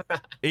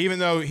 even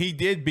though he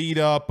did beat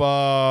up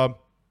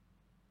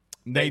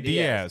Nate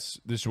Diaz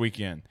this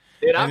weekend.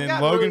 Dude, and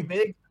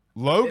then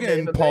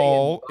Logan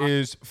Paul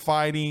is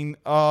fighting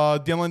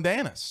Dylan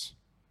Dennis.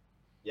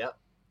 Yep.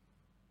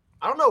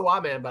 I don't know why,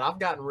 man, but I've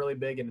gotten really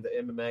big into the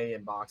MMA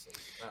and boxing.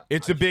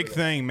 It's a big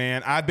thing,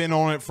 man. I've been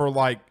on it for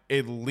like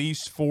at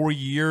least 4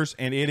 years,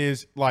 and it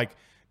is like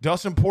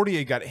Dustin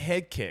Poirier got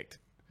head kicked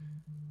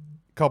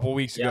a couple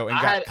weeks ago and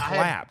got clapped. I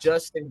had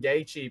Justin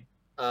Gaethje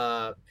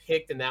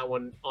picked in that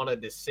one on a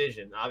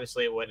decision.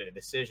 Obviously, it wasn't a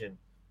decision,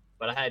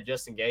 but I had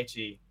Justin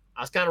Gaethje.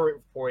 I was kind of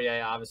rooting for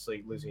Poirier,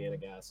 obviously, Louisiana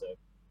guy, so.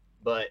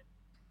 But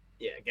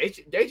yeah,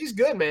 Gaethje's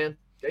good, man.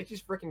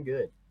 Gaethje's freaking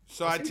good.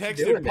 So I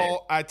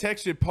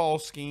texted Paul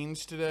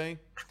Skeens today,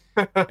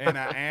 and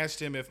I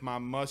asked him if my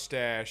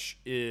mustache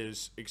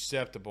is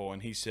acceptable,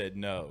 and he said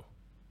no.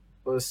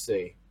 Let's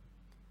see.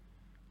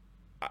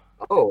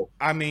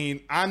 I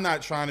mean, I'm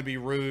not trying to be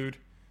rude,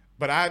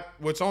 but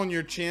what's on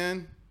your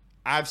chin,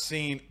 I've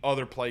seen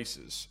other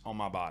places on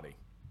my body.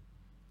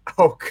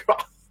 Oh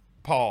God.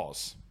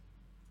 Pause.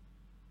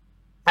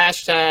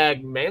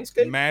 Hashtag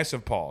Manscaped.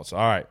 Massive pause. All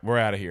right, we're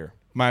out of here.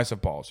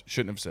 Massive pause.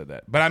 Shouldn't have said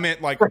that. But I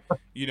meant like,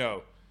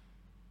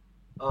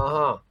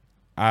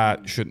 I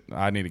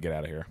need to get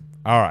out of here.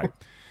 All right.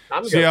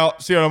 I'm See you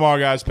tomorrow,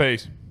 guys.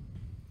 Peace.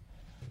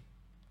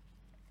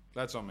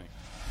 That's on me.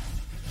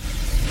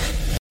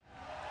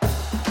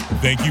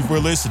 Thank you for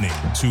listening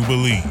to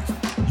Believe.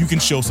 You can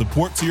show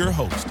support to your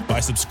host by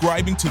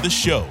subscribing to the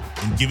show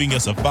and giving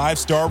us a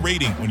 5-star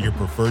rating on your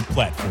preferred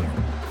platform.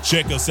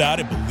 Check us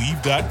out at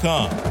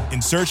Believe.com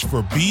and search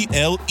for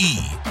BLEAV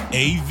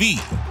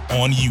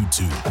on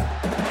YouTube.